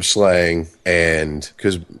 suburb slang, and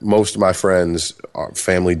because most of my friends,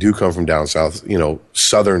 family do come from down south,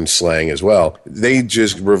 southern slang as well. They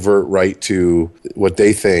just revert right to what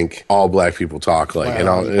they think all black people talk like. And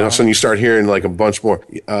all of a sudden you start hearing like a bunch more,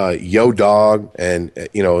 yo dog, and,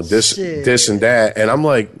 this and that. And I'm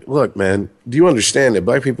like, look, man, do you understand that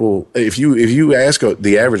black people, if you ask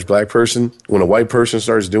the average black person, when a white person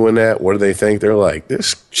starts doing that, what do they think? They're like,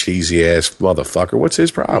 this cheesy ass motherfucker, what's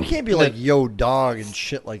his problem? You can't be like, yo, dog, and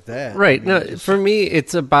shit like that. Right. No, for me,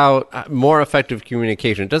 it's about more effective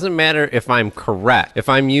communication. It doesn't matter if I'm correct. If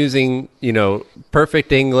I'm using,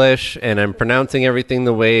 perfect English and I'm pronouncing everything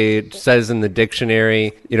the way it says in the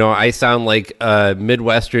dictionary, I sound like a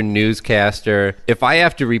Midwestern newscaster. If I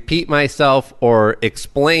have to repeat myself or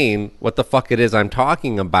explain what the fuck it is I'm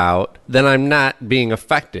talking about, then I'm not being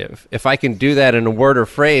effective. If I can do that in a word or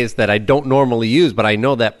phrase that I don't normally use, but I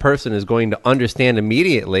know that person is going to understand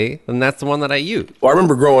immediately, then that's the one that I use. Well, I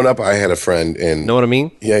remember growing up, I had a friend in... Know what I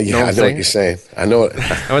mean? Yeah, I know what you're saying. I know it.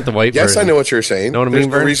 I went the white Yes, version. I know what you're saying. Know what I There's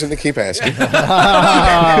mean, no Vern? reason to keep asking.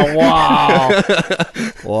 Wow.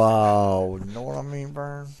 Wow. Know what I mean,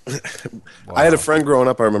 Vern? Wow. I had a friend growing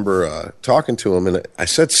up, I remember talking to him, and I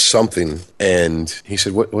said something, and he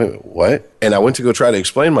said, what? And I went to go try to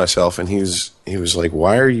explain myself, and he was like,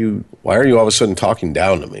 why are you all of a sudden talking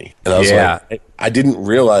down to me? And I was like, I didn't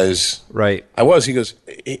realize. Right. He goes,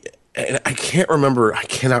 and I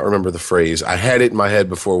cannot remember the phrase. I had it in my head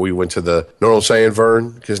before we went to the normal saying,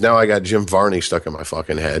 Vern, because now I got Jim Varney stuck in my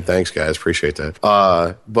fucking head. Thanks, guys. Appreciate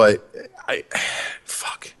that.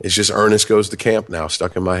 It's just Ernest Goes to Camp now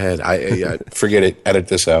stuck in my head. I forget it. Edit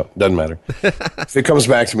this out. Doesn't matter. If it comes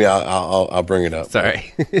back to me, I'll bring it up.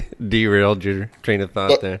 Sorry. Derailed your train of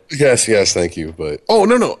thought there. Yes, thank you. But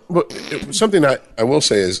no. But something I will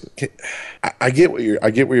say is, I get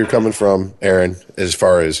where you're coming from, Aaron, as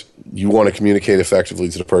far as you want to communicate effectively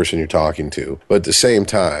to the person you're talking to. But at the same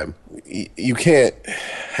time, you can't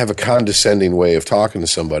have a condescending way of talking to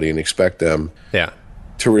somebody and expect them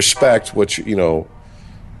to respect what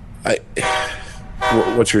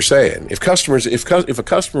what you're saying. If a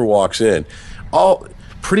customer walks in,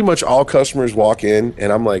 pretty much all customers walk in,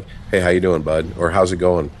 and I'm like, hey, how you doing, bud? Or how's it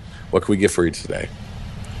going? What can we get for you today?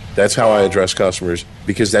 That's how I address customers,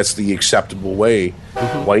 because that's the acceptable way.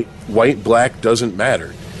 Mm-hmm. White, black doesn't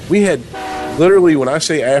matter. We had literally, when I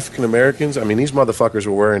say African Americans, I mean these motherfuckers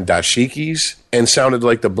were wearing dashikis and sounded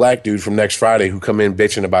like the black dude from Next Friday who come in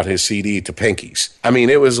bitching about his CD to Pinkies. I mean,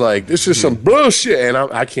 it was like, this is some bullshit, and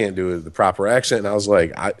I can't do the proper accent. And I was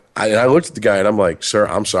like, I looked at the guy and I'm like, sir,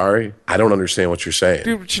 I'm sorry, I don't understand what you're saying.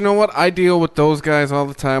 Dude, but you know what? I deal with those guys all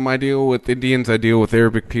the time. I deal with Indians. I deal with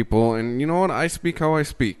Arabic people, and you know what? I speak how I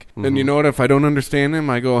speak. Mm-hmm. And you know what? If I don't understand them,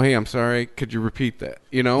 I go, hey, I'm sorry. Could you repeat that?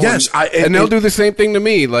 Yes, and they'll do the same thing to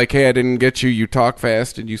me. Like, hey, I didn't get you. You talk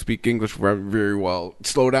fast and you speak English very well.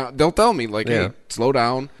 Slow down. They'll tell me like, hey, slow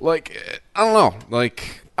down. Like, I don't know.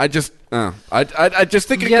 Like, I just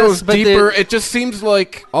think it goes deeper. It just seems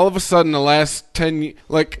like all of a sudden the last 10,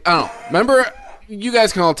 like, I don't know. Remember, you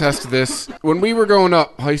guys can all attest to this. When we were growing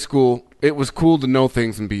up, high school, it was cool to know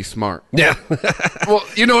things and be smart. Yeah. Well,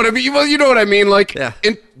 you know what I mean? Well, you know what I mean? Like,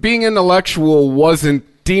 being intellectual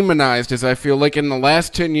wasn't demonized, as I feel like in the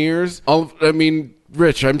last 10 years.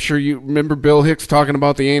 Rich, I'm sure you remember Bill Hicks talking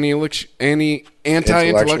about the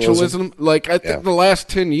anti-intellectualism. Like, I think the last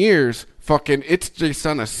 10 years, fucking, it's just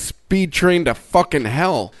on a speed train to fucking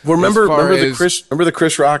hell. Well, remember the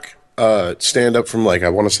Chris Rock stand up from, like, I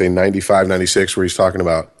want to say 95, 96, where he's talking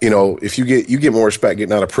about, if you get more respect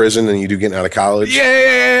getting out of prison than you do getting out of college.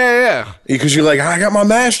 Yeah. Because you're like, I got my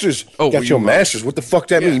master's. Oh, got your master's? What the fuck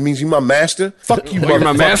that mean? It means you my master? Fuck you, you're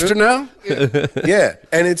my master now? Yeah.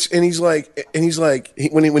 And he's like,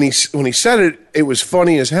 when he said it, it was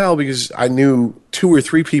funny as hell, because I knew 2 or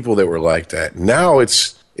 3 people that were like that. Now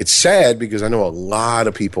it's sad, because I know a lot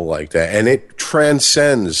of people like that, and it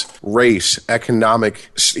transcends race, economic,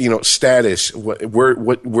 status,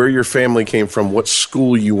 where your family came from, what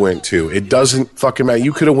school you went to. It doesn't fucking matter.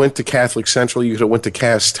 You could have went to Catholic Central, you could have went to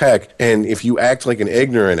Cass Tech, and if you act like an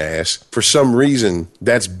ignorant ass, for some reason,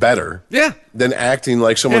 that's better. Yeah. Than acting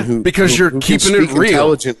like someone who you're keeping it real,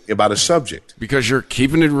 intelligent about a subject. Because you're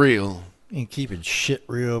keeping it real. You ain't keeping shit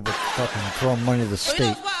real, but fucking throwing money to the state. You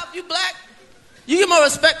know why? If you black, you get more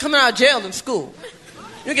respect coming out of jail than school.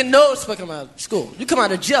 You get no respect coming out of school. You come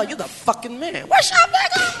out of jail, you're the fucking man. Where's your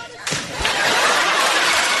nigga?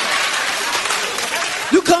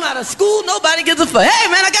 You come out of school, nobody gives a fuck.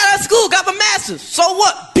 Hey, man, I got out of school, got my master's. So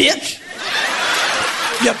what, bitch?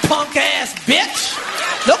 You punk ass bitch.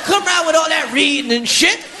 Don't come around with all that reading and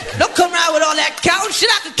shit. Don't come around with all that counting shit.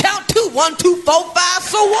 I can count too. 1, 2, 4, 5.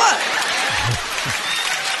 So what?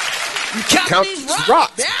 You count these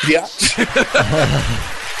rocks. Yeah.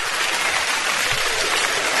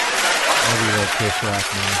 Chris Rock,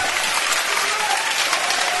 man.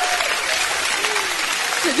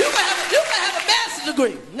 You might have a master's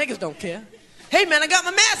degree. Niggas don't care. Hey, man, I got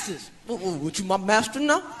my master's. What, you my master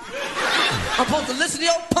now? I'm supposed to listen to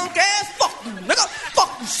your punk ass? Fuck you, nigga.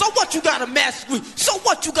 Fuck you. So what you got a master's degree? So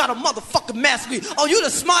what you got a motherfucking master's degree? Oh, you the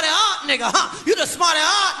smarty art nigga, huh? You the smarty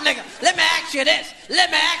art nigga. Let me ask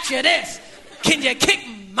you this. Can you kick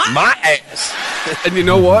my ass? And you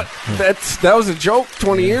know what? That was a joke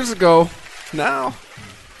 20 years ago. Now,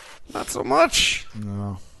 not so much.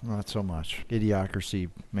 No, not so much. Idiocracy,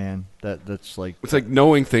 man. That's like... It's like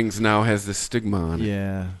knowing things now has this stigma on it.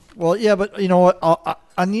 Yeah. Well, yeah, but you know what?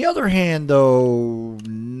 On the other hand, though,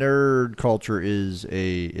 nerd culture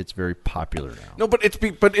it's very popular now. No, but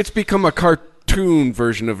it's become a cartoon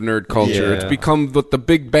version of nerd culture. Yeah. It's become what the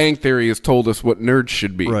Big Bang Theory has told us what nerds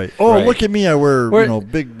should be. Right. Oh, right. Look at me! I wear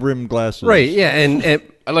big rim glasses. Right. Yeah, and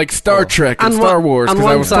I like Star Trek and Star Wars. On I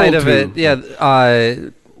one was side told of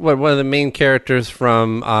it, one of the main characters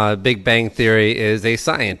from Big Bang Theory is a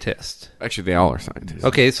scientist. Actually, they all are scientists.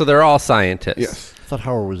 Okay, so they're all scientists. Yes. I thought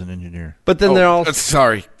Howard was an engineer. But then they're all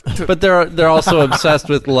sorry. But they're also obsessed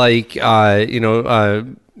with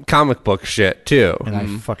comic book shit too. And I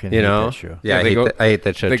fucking hate that show. Yeah, I hate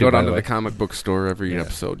that show They too. go down to the comic book store every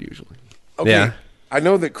episode usually. Okay. Yeah. I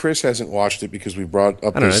know that Chris hasn't watched it because we brought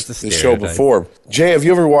up this show stereotype. before. Jay, have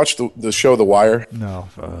you ever watched the show The Wire? No.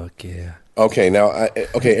 Fuck yeah. Okay, now,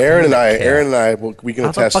 Aaron and I, we can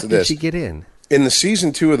attest to this. How the fuck did she get in? In the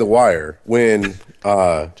season 2 of The Wire, when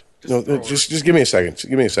just give me a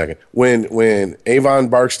second. When Avon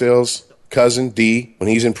Barksdale's cousin D, when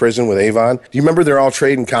he's in prison with Avon, do you remember they're all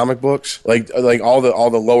trading comic books? Like all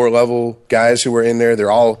the lower level guys who were in there,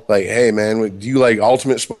 they're all like, "Hey man, do you like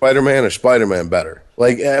Ultimate Spider-Man or Spider-Man better?"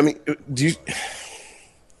 Like, I mean, do you?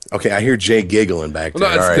 Okay, I hear Jay giggling back there.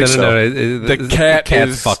 No, all right, the cat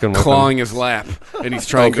is fucking clawing his lap, and he's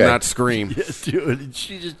trying to not scream. Yeah, dude,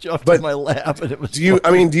 she just jumped in my lap, and it was. Do you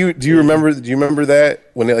remember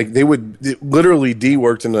that when they would literally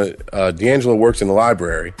D'Angelo worked in the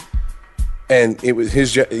library, and it was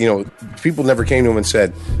his. People never came to him and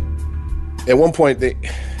said. At one point,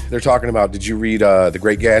 they're talking about, did you read The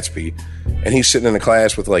Great Gatsby? And he's sitting in a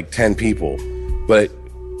class with like 10 people, but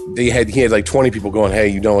he had like 20 people going, "Hey,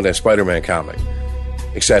 you know that Spider-Man comic,"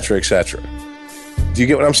 et cetera, et cetera. Do you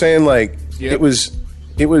get what I'm saying? Like, yep. it was.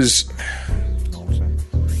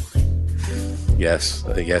 Yes,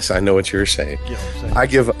 I know what you're saying. I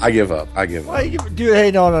give up. Dude, hey,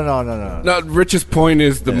 no. No, Rich's point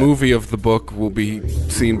is the movie of the book will be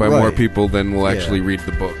seen by more people than will actually read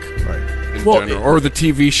the book. Right. In general. Or the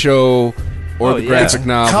TV show, or the graphic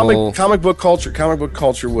novel. Comic book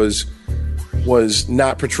culture was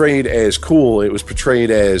not portrayed as cool. It was portrayed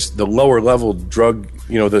as the lower level drug.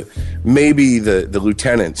 Maybe the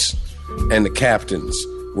lieutenants and the captains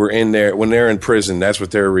were in there when they're in prison. That's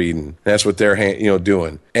what they're reading. That's what they're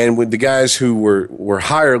doing. And with the guys who were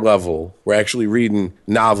higher level were actually reading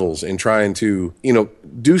novels and trying to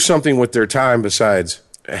do something with their time besides,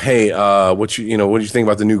 hey, what do you think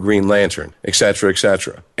about the new Green Lantern, et cetera, et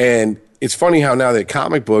cetera. And it's funny how now that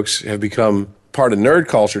comic books have become part of nerd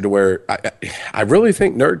culture, to where I really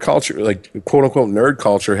think nerd culture, like quote unquote nerd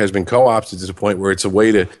culture, has been co-opted to the point where it's a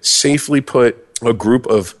way to safely put a group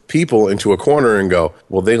of people into a corner and go,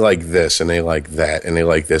 well, they like this and they like that and they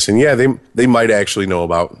like this. And yeah, they might actually know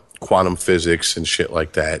about quantum physics and shit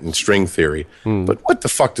like that and string theory. But what the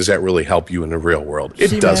fuck does that really help you in the real world?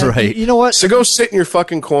 It doesn't. Man, right. You know what? So go sit in your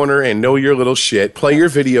fucking corner and know your little shit, play your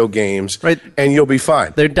video games, and you'll be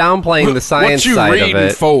fine. They're downplaying the science side of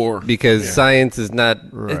it for? Because science is not.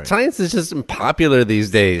 Science is just unpopular these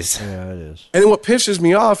days. Yeah, it is. And then what pisses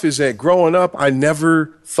me off is that growing up, I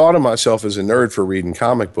never thought of myself as a nerd for reading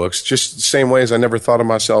comic books, just the same way as I never thought of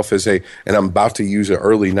myself as and I'm about to use an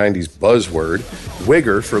early 90s buzzword,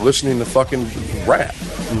 wigger, for listening to fucking rap.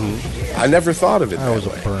 I never thought of it that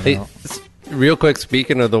way. Hey, real quick,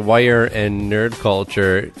 speaking of The Wire and nerd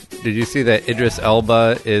culture, did you see that Idris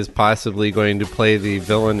Elba is possibly going to play the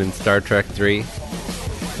villain in Star Trek 3?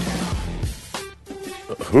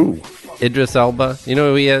 Who? Idris Elba. You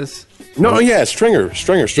know who he is? No, yeah, Stringer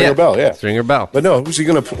Bell, yeah. Stringer Bell. But no, who's he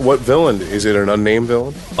going to... What villain? Is it an unnamed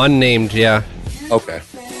villain? Unnamed, yeah. Okay.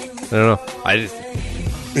 I don't know.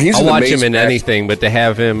 I'll watch him in anything, but to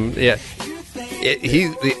have him... Yeah.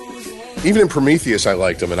 Even in Prometheus, I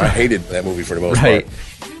liked him, and I hated that movie for the most part.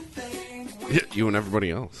 You and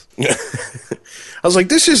everybody else. I was like,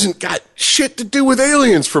 this isn't got shit to do with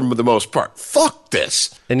aliens for the most part. Fuck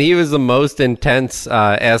this. And he was the most intense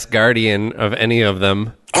Asgardian of any of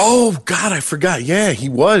them. Oh, God, I forgot. Yeah, he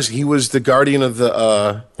was. He was the guardian of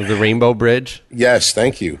the Rainbow Bridge? Yes,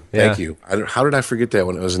 thank you. Yeah. Thank you. How did I forget that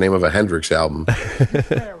when it was the name of a Hendrix album?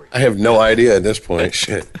 I have no idea at this point.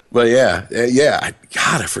 Shit. But yeah.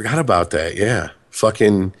 God, I forgot about that. Yeah.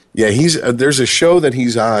 Fucking yeah, there's a show that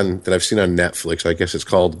he's on that I've seen on Netflix. I guess it's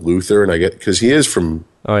called Luther, and I get because he is from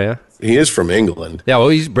England. Yeah, well,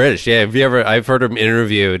 he's British. Yeah, I've heard him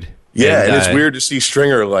interviewed. Yeah, and it's weird to see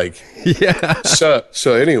Stringer like. Yeah.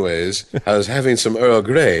 So anyways, I was having some Earl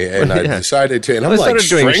Grey, and I decided to. And I'm I like, started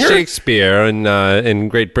doing Stringer? Shakespeare in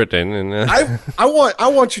Great Britain, and I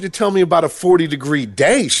want you to tell me about a 40-degree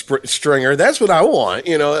day, Stringer. That's what I want.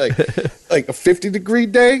 You know, like a 50-degree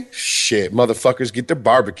day. Shit, motherfuckers get their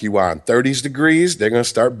barbecue on. 30 degrees, they're gonna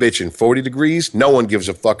start bitching. 40 degrees, no one gives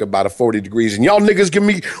a fuck about a 40 degrees, and y'all niggas give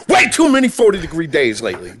me way too many 40-degree days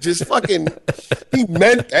lately. Just fucking, he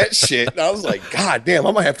meant that shit. And I was like, God damn,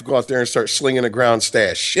 I might have to go out there and start slinging a ground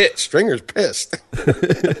stash. Shit, Stringer's pissed.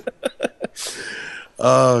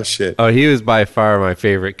 Oh, shit. Oh, he was by far my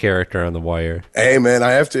favorite character on The Wire. Hey, man,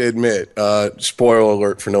 I have to admit, spoiler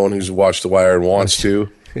alert for no one who's watched The Wire and wants to.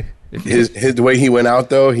 The way he went out,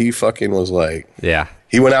 though, he fucking was like... Yeah.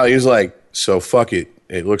 He went out, he was like, so fuck it.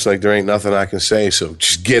 It looks like there ain't nothing I can say, so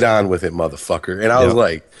just get on with it, motherfucker. And I was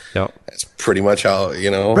like... Yep. That's pretty much how,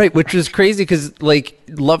 you know. Right, which is crazy because, like,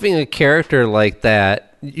 loving a character like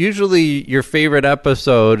that, usually your favorite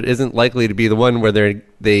episode isn't likely to be the one where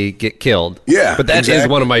they get killed. Yeah, but that is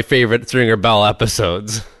one of my favorite Stringer Bell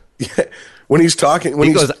episodes. Yeah, when he's talking, when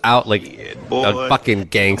he goes out like a fucking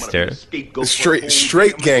gangster,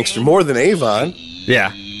 straight gangster, more than Avon.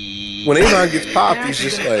 Yeah. When Avon gets popped, he's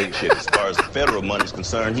just like. Shit, as far as the federal money's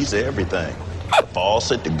concerned, he's everything.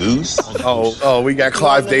 Fawcett, the goose. Oh, we got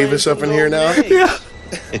Clive Davis up in here now? Yeah.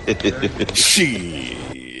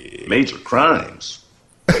 Shit. Major crimes.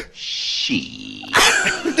 Shit. Ain't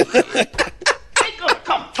gonna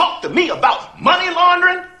come talk to me about money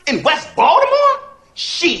laundering in West Baltimore?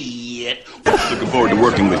 Shit. Looking forward to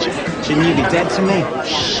working with you. Shouldn't you be dead to me?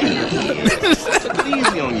 Shit. Took it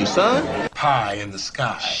easy on you, son. Pie in the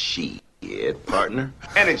sky. Shit, partner.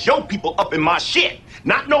 And it's your people up in my shit.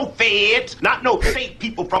 Not no feds, not no fake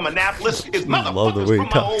people from Annapolis. It's motherfuckers from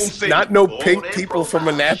my own city. Not no pink people from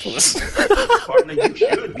Annapolis. Partner, you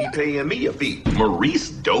should be paying me a fee. Maurice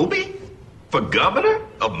Doby? For governor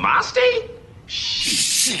of my state?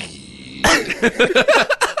 Shit.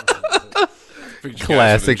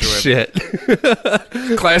 Classic shit.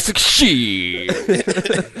 Classic shit.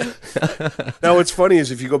 Now, what's funny is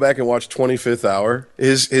if you go back and watch 25th Hour,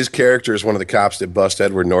 his character is one of the cops that bust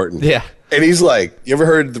Edward Norton. Yeah. And he's like, you ever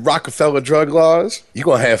heard the Rockefeller drug laws? You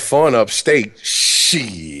gonna have fun upstate.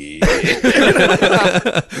 Shit.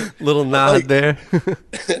 Little nod there.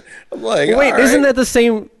 I'm like, wait, all isn't right. that the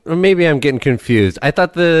same? Or maybe I'm getting confused. I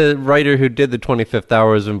thought the writer who did the 25th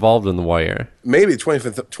Hour was involved in The Wire. Maybe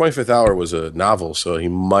 25th Hour was a novel, so he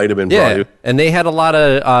might have been brought in. And they had a lot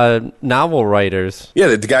of novel writers. Yeah,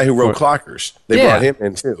 the guy who wrote Clockers. They brought him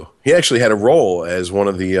in, too. He actually had a role as one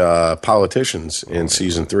of the politicians in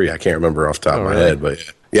season 3. I can't remember off the top of my head, but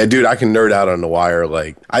yeah, dude, I can nerd out on The Wire.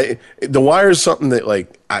 Like, The Wire is something that,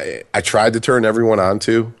 like, I tried to turn everyone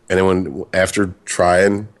onto, and then after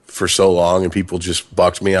trying for so long and people just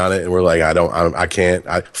bucked me on it and were like, I don't want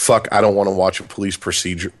to watch a police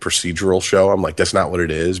procedural show. I'm like, that's not what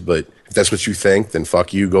it is. But if that's what you think, then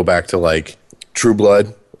fuck you. Go back to like True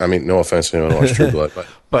Blood. I mean, no offense to anyone who watched True Blood,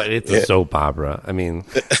 but it's a soap opera. I mean,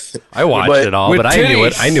 I watched it all, but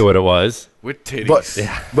I knew what it was. With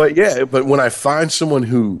titties. But when I find someone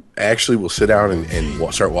who actually will sit down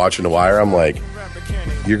and start watching The Wire, I'm like,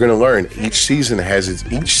 you're going to learn. Each season has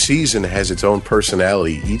its own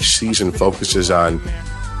personality. Each season focuses on,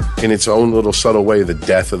 in its own little subtle way, the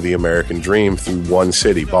death of the American dream through one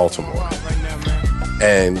city, Baltimore.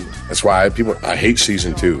 And that's why I hate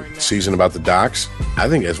season 2. Season about the docks. I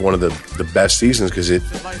think it's one of the best seasons because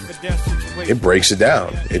it breaks it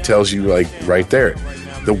down. It tells you, like, right there,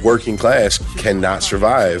 the working class cannot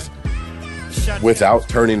survive without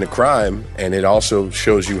turning to crime, and it also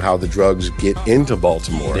shows you how the drugs get into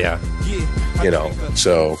Baltimore. Yeah. You know,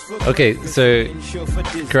 so... Okay, so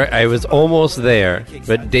correct, I was almost there,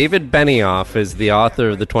 but David Benioff is the author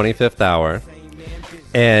of The 25th Hour,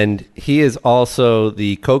 and he is also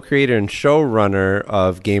the co-creator and showrunner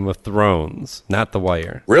of Game of Thrones, not The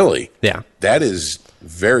Wire. Really? Yeah. That is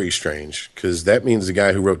very strange, because that means the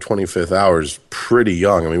guy who wrote 25th Hour is pretty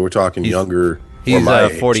young. I mean, we're talking younger. He's or my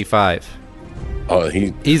age. 45. Oh,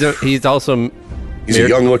 he's also he's a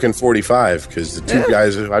young-looking 45 because the two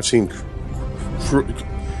guys I've seen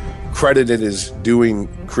credited as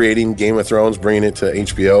creating Game of Thrones, bringing it to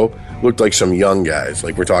HBO, looked like some young guys.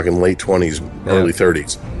 Like we're talking late 20s, early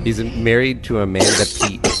 30s. He's married to Amanda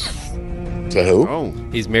Peet. To who? Oh,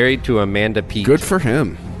 he's married to Amanda Peet. Good for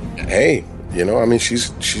him. Hey, I mean, she's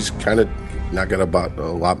kind of not got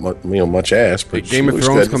much ass, but Game of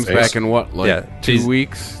Thrones comes back in what, 2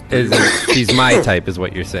 weeks? She's my type, is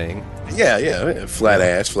what you're saying. Yeah, flat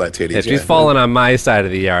ass, flat titties. If she's falling on my side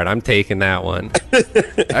of the yard, I'm taking that one.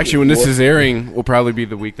 Actually, when this is airing, will probably be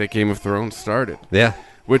the week that Game of Thrones started. Yeah.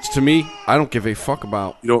 Which, to me, I don't give a fuck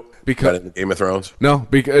about. You don't because Game of Thrones? No,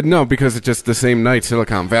 because it's just the same night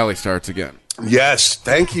Silicon Valley starts again. Yes,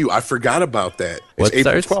 thank you. I forgot about that. What it's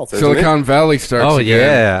April starts? 12th, Silicon Valley starts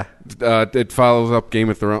again. Yeah. It follows up Game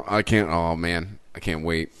of Thrones. I can't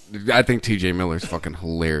wait. I think TJ Miller's fucking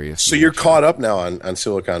hilarious. So you're caught up now on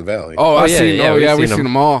Silicon Valley. We've seen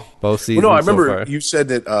them all. Both seasons. Well, no, I remember so far. you said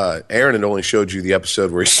that Aaron had only showed you the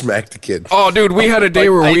episode where he smacked the kid. Oh, dude, we had a day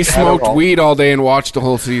where we smoked weed all day and watched the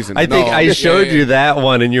whole season. I think I showed you that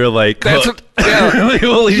one, and you were like, "That's what." Yeah.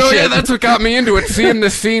 Holy shit! Yeah, that's what got me into it. Seeing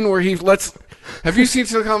the scene where he lets. Have you seen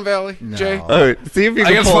Silicon Valley, Jay? Oh, see if you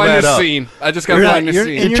can pull that up. Scene. I just got to find the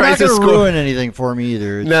scene. And you're not going to ruin anything for me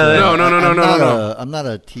either. No. I'm not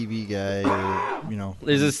a TV guy.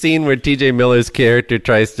 There's a scene where TJ Miller's character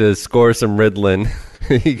tries to score some Ritalin.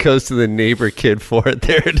 He goes to the neighbor kid for it.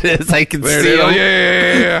 There it is. I can see him.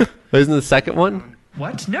 Yeah. Isn't the second one?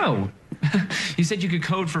 What? No. You said you could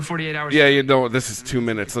code for 48 hours. Yeah, you know, this is 2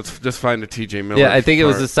 minutes. Let's just find the TJ Miller. Yeah, I think it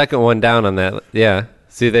was the second one down on that. Yeah.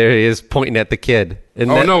 See, there he is pointing at the kid.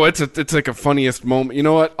 No, it's like a funniest moment. You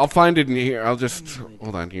know what? I'll find it in here. I'll just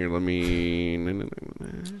hold on here. Let me.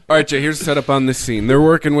 All right, Jay. Here's the setup on this scene. They're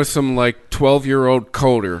working with some 12-year-old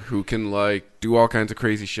coder who can do all kinds of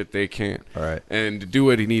crazy shit they can't. All right. And to do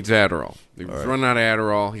it, he needs Adderall. He's running out of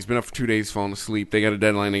Adderall. He's been up for 2 days, falling asleep. They got a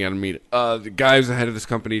deadline. They got to meet it. The guy who's the head of this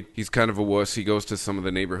company, he's kind of a wuss. He goes to some of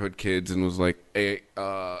the neighborhood kids and was like, "Hey,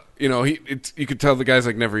 you could tell the guy's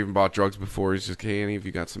never even bought drugs before. He's just, hey, any of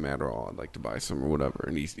you got some Adderall? I'd like to buy some or whatever."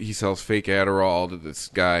 And he sells fake Adderall to this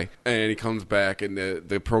guy. And he comes back and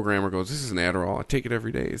the programmer goes, "This is an Adderall. I take it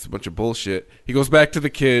every day. It's a bunch of bullshit." He goes back to the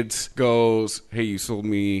kids, goes, "Hey, you sold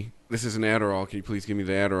me. This is an Adderall. Can you please give me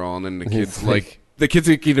the Adderall?" And then the kids the kids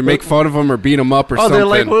either make fun of him or beat him up or something. They're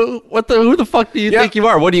like, well, who the fuck do you think you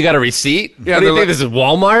are? What, do you got a receipt? Yeah, what do you think, this is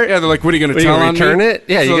Walmart? Yeah, they're like, what are you going to tell on me? Return it?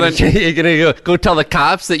 Yeah, so you're going to go tell the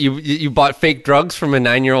cops that you bought fake drugs from a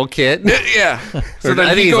 9-year-old kid? Yeah. So then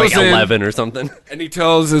I think he goes he's 11 or something. And he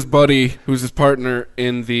tells his buddy, who's his partner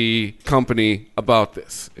in the company, about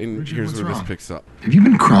this. And here's where this picks up. Have you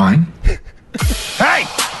been crying? Hey!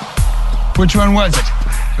 Which one was it?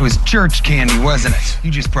 It was church candy, wasn't it? You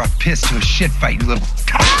just brought piss to a shit fight, you little...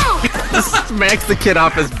 Smacks the kid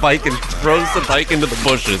off his bike and throws the bike into the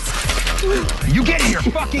bushes. You get in your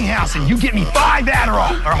fucking house and you get me 5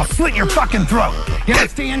 Adderall, or I'll slit your fucking throat. You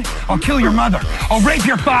understand? I'll kill your mother. I'll rape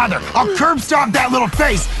your father. I'll curb stomp that little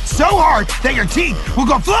face so hard that your teeth will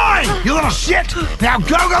go flying, you little shit. Now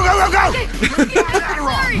go, go, go, go, go.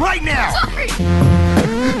 Adderall, right now.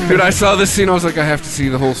 Dude, I saw this scene. I was like, I have to see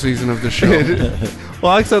the whole season of this show.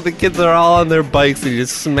 Walks out, the kids are all on their bikes, and he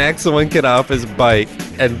just smacks the one kid off his bike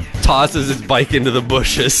and tosses his bike into the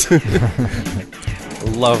bushes.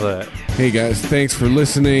 Love that. Hey guys, thanks for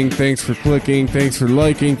listening, thanks for clicking, thanks for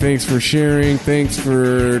liking, thanks for sharing, thanks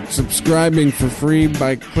for subscribing for free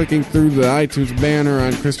by clicking through the iTunes banner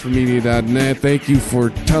on ChristopherMedia.net. Thank you for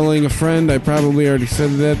telling a friend. I probably already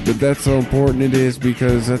said that, but that's how important it is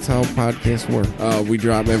because that's how podcasts work. We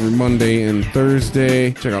drop every Monday and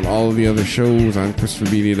Thursday. Check out all of the other shows on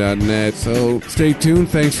ChristopherMedia.net. So stay tuned,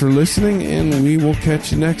 thanks for listening, and we will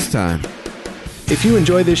catch you next time. If you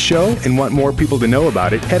enjoy this show and want more people to know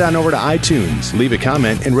about it, head on over to iTunes, leave a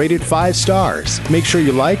comment, and rate it 5 stars. Make sure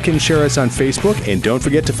you like and share us on Facebook, and don't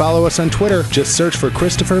forget to follow us on Twitter. Just search for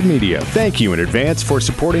Christopher Media. Thank you in advance for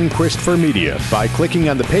supporting Christopher Media by clicking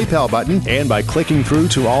on the PayPal button and by clicking through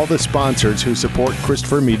to all the sponsors who support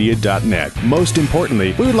ChristopherMedia.net. Most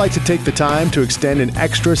importantly, we would like to take the time to extend an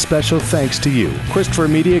extra special thanks to you. Christopher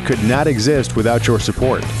Media could not exist without your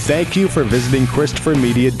support. Thank you for visiting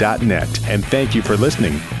ChristopherMedia.net, and thank you for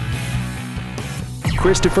listening.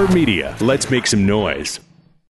 Christopher Media. Let's make some noise.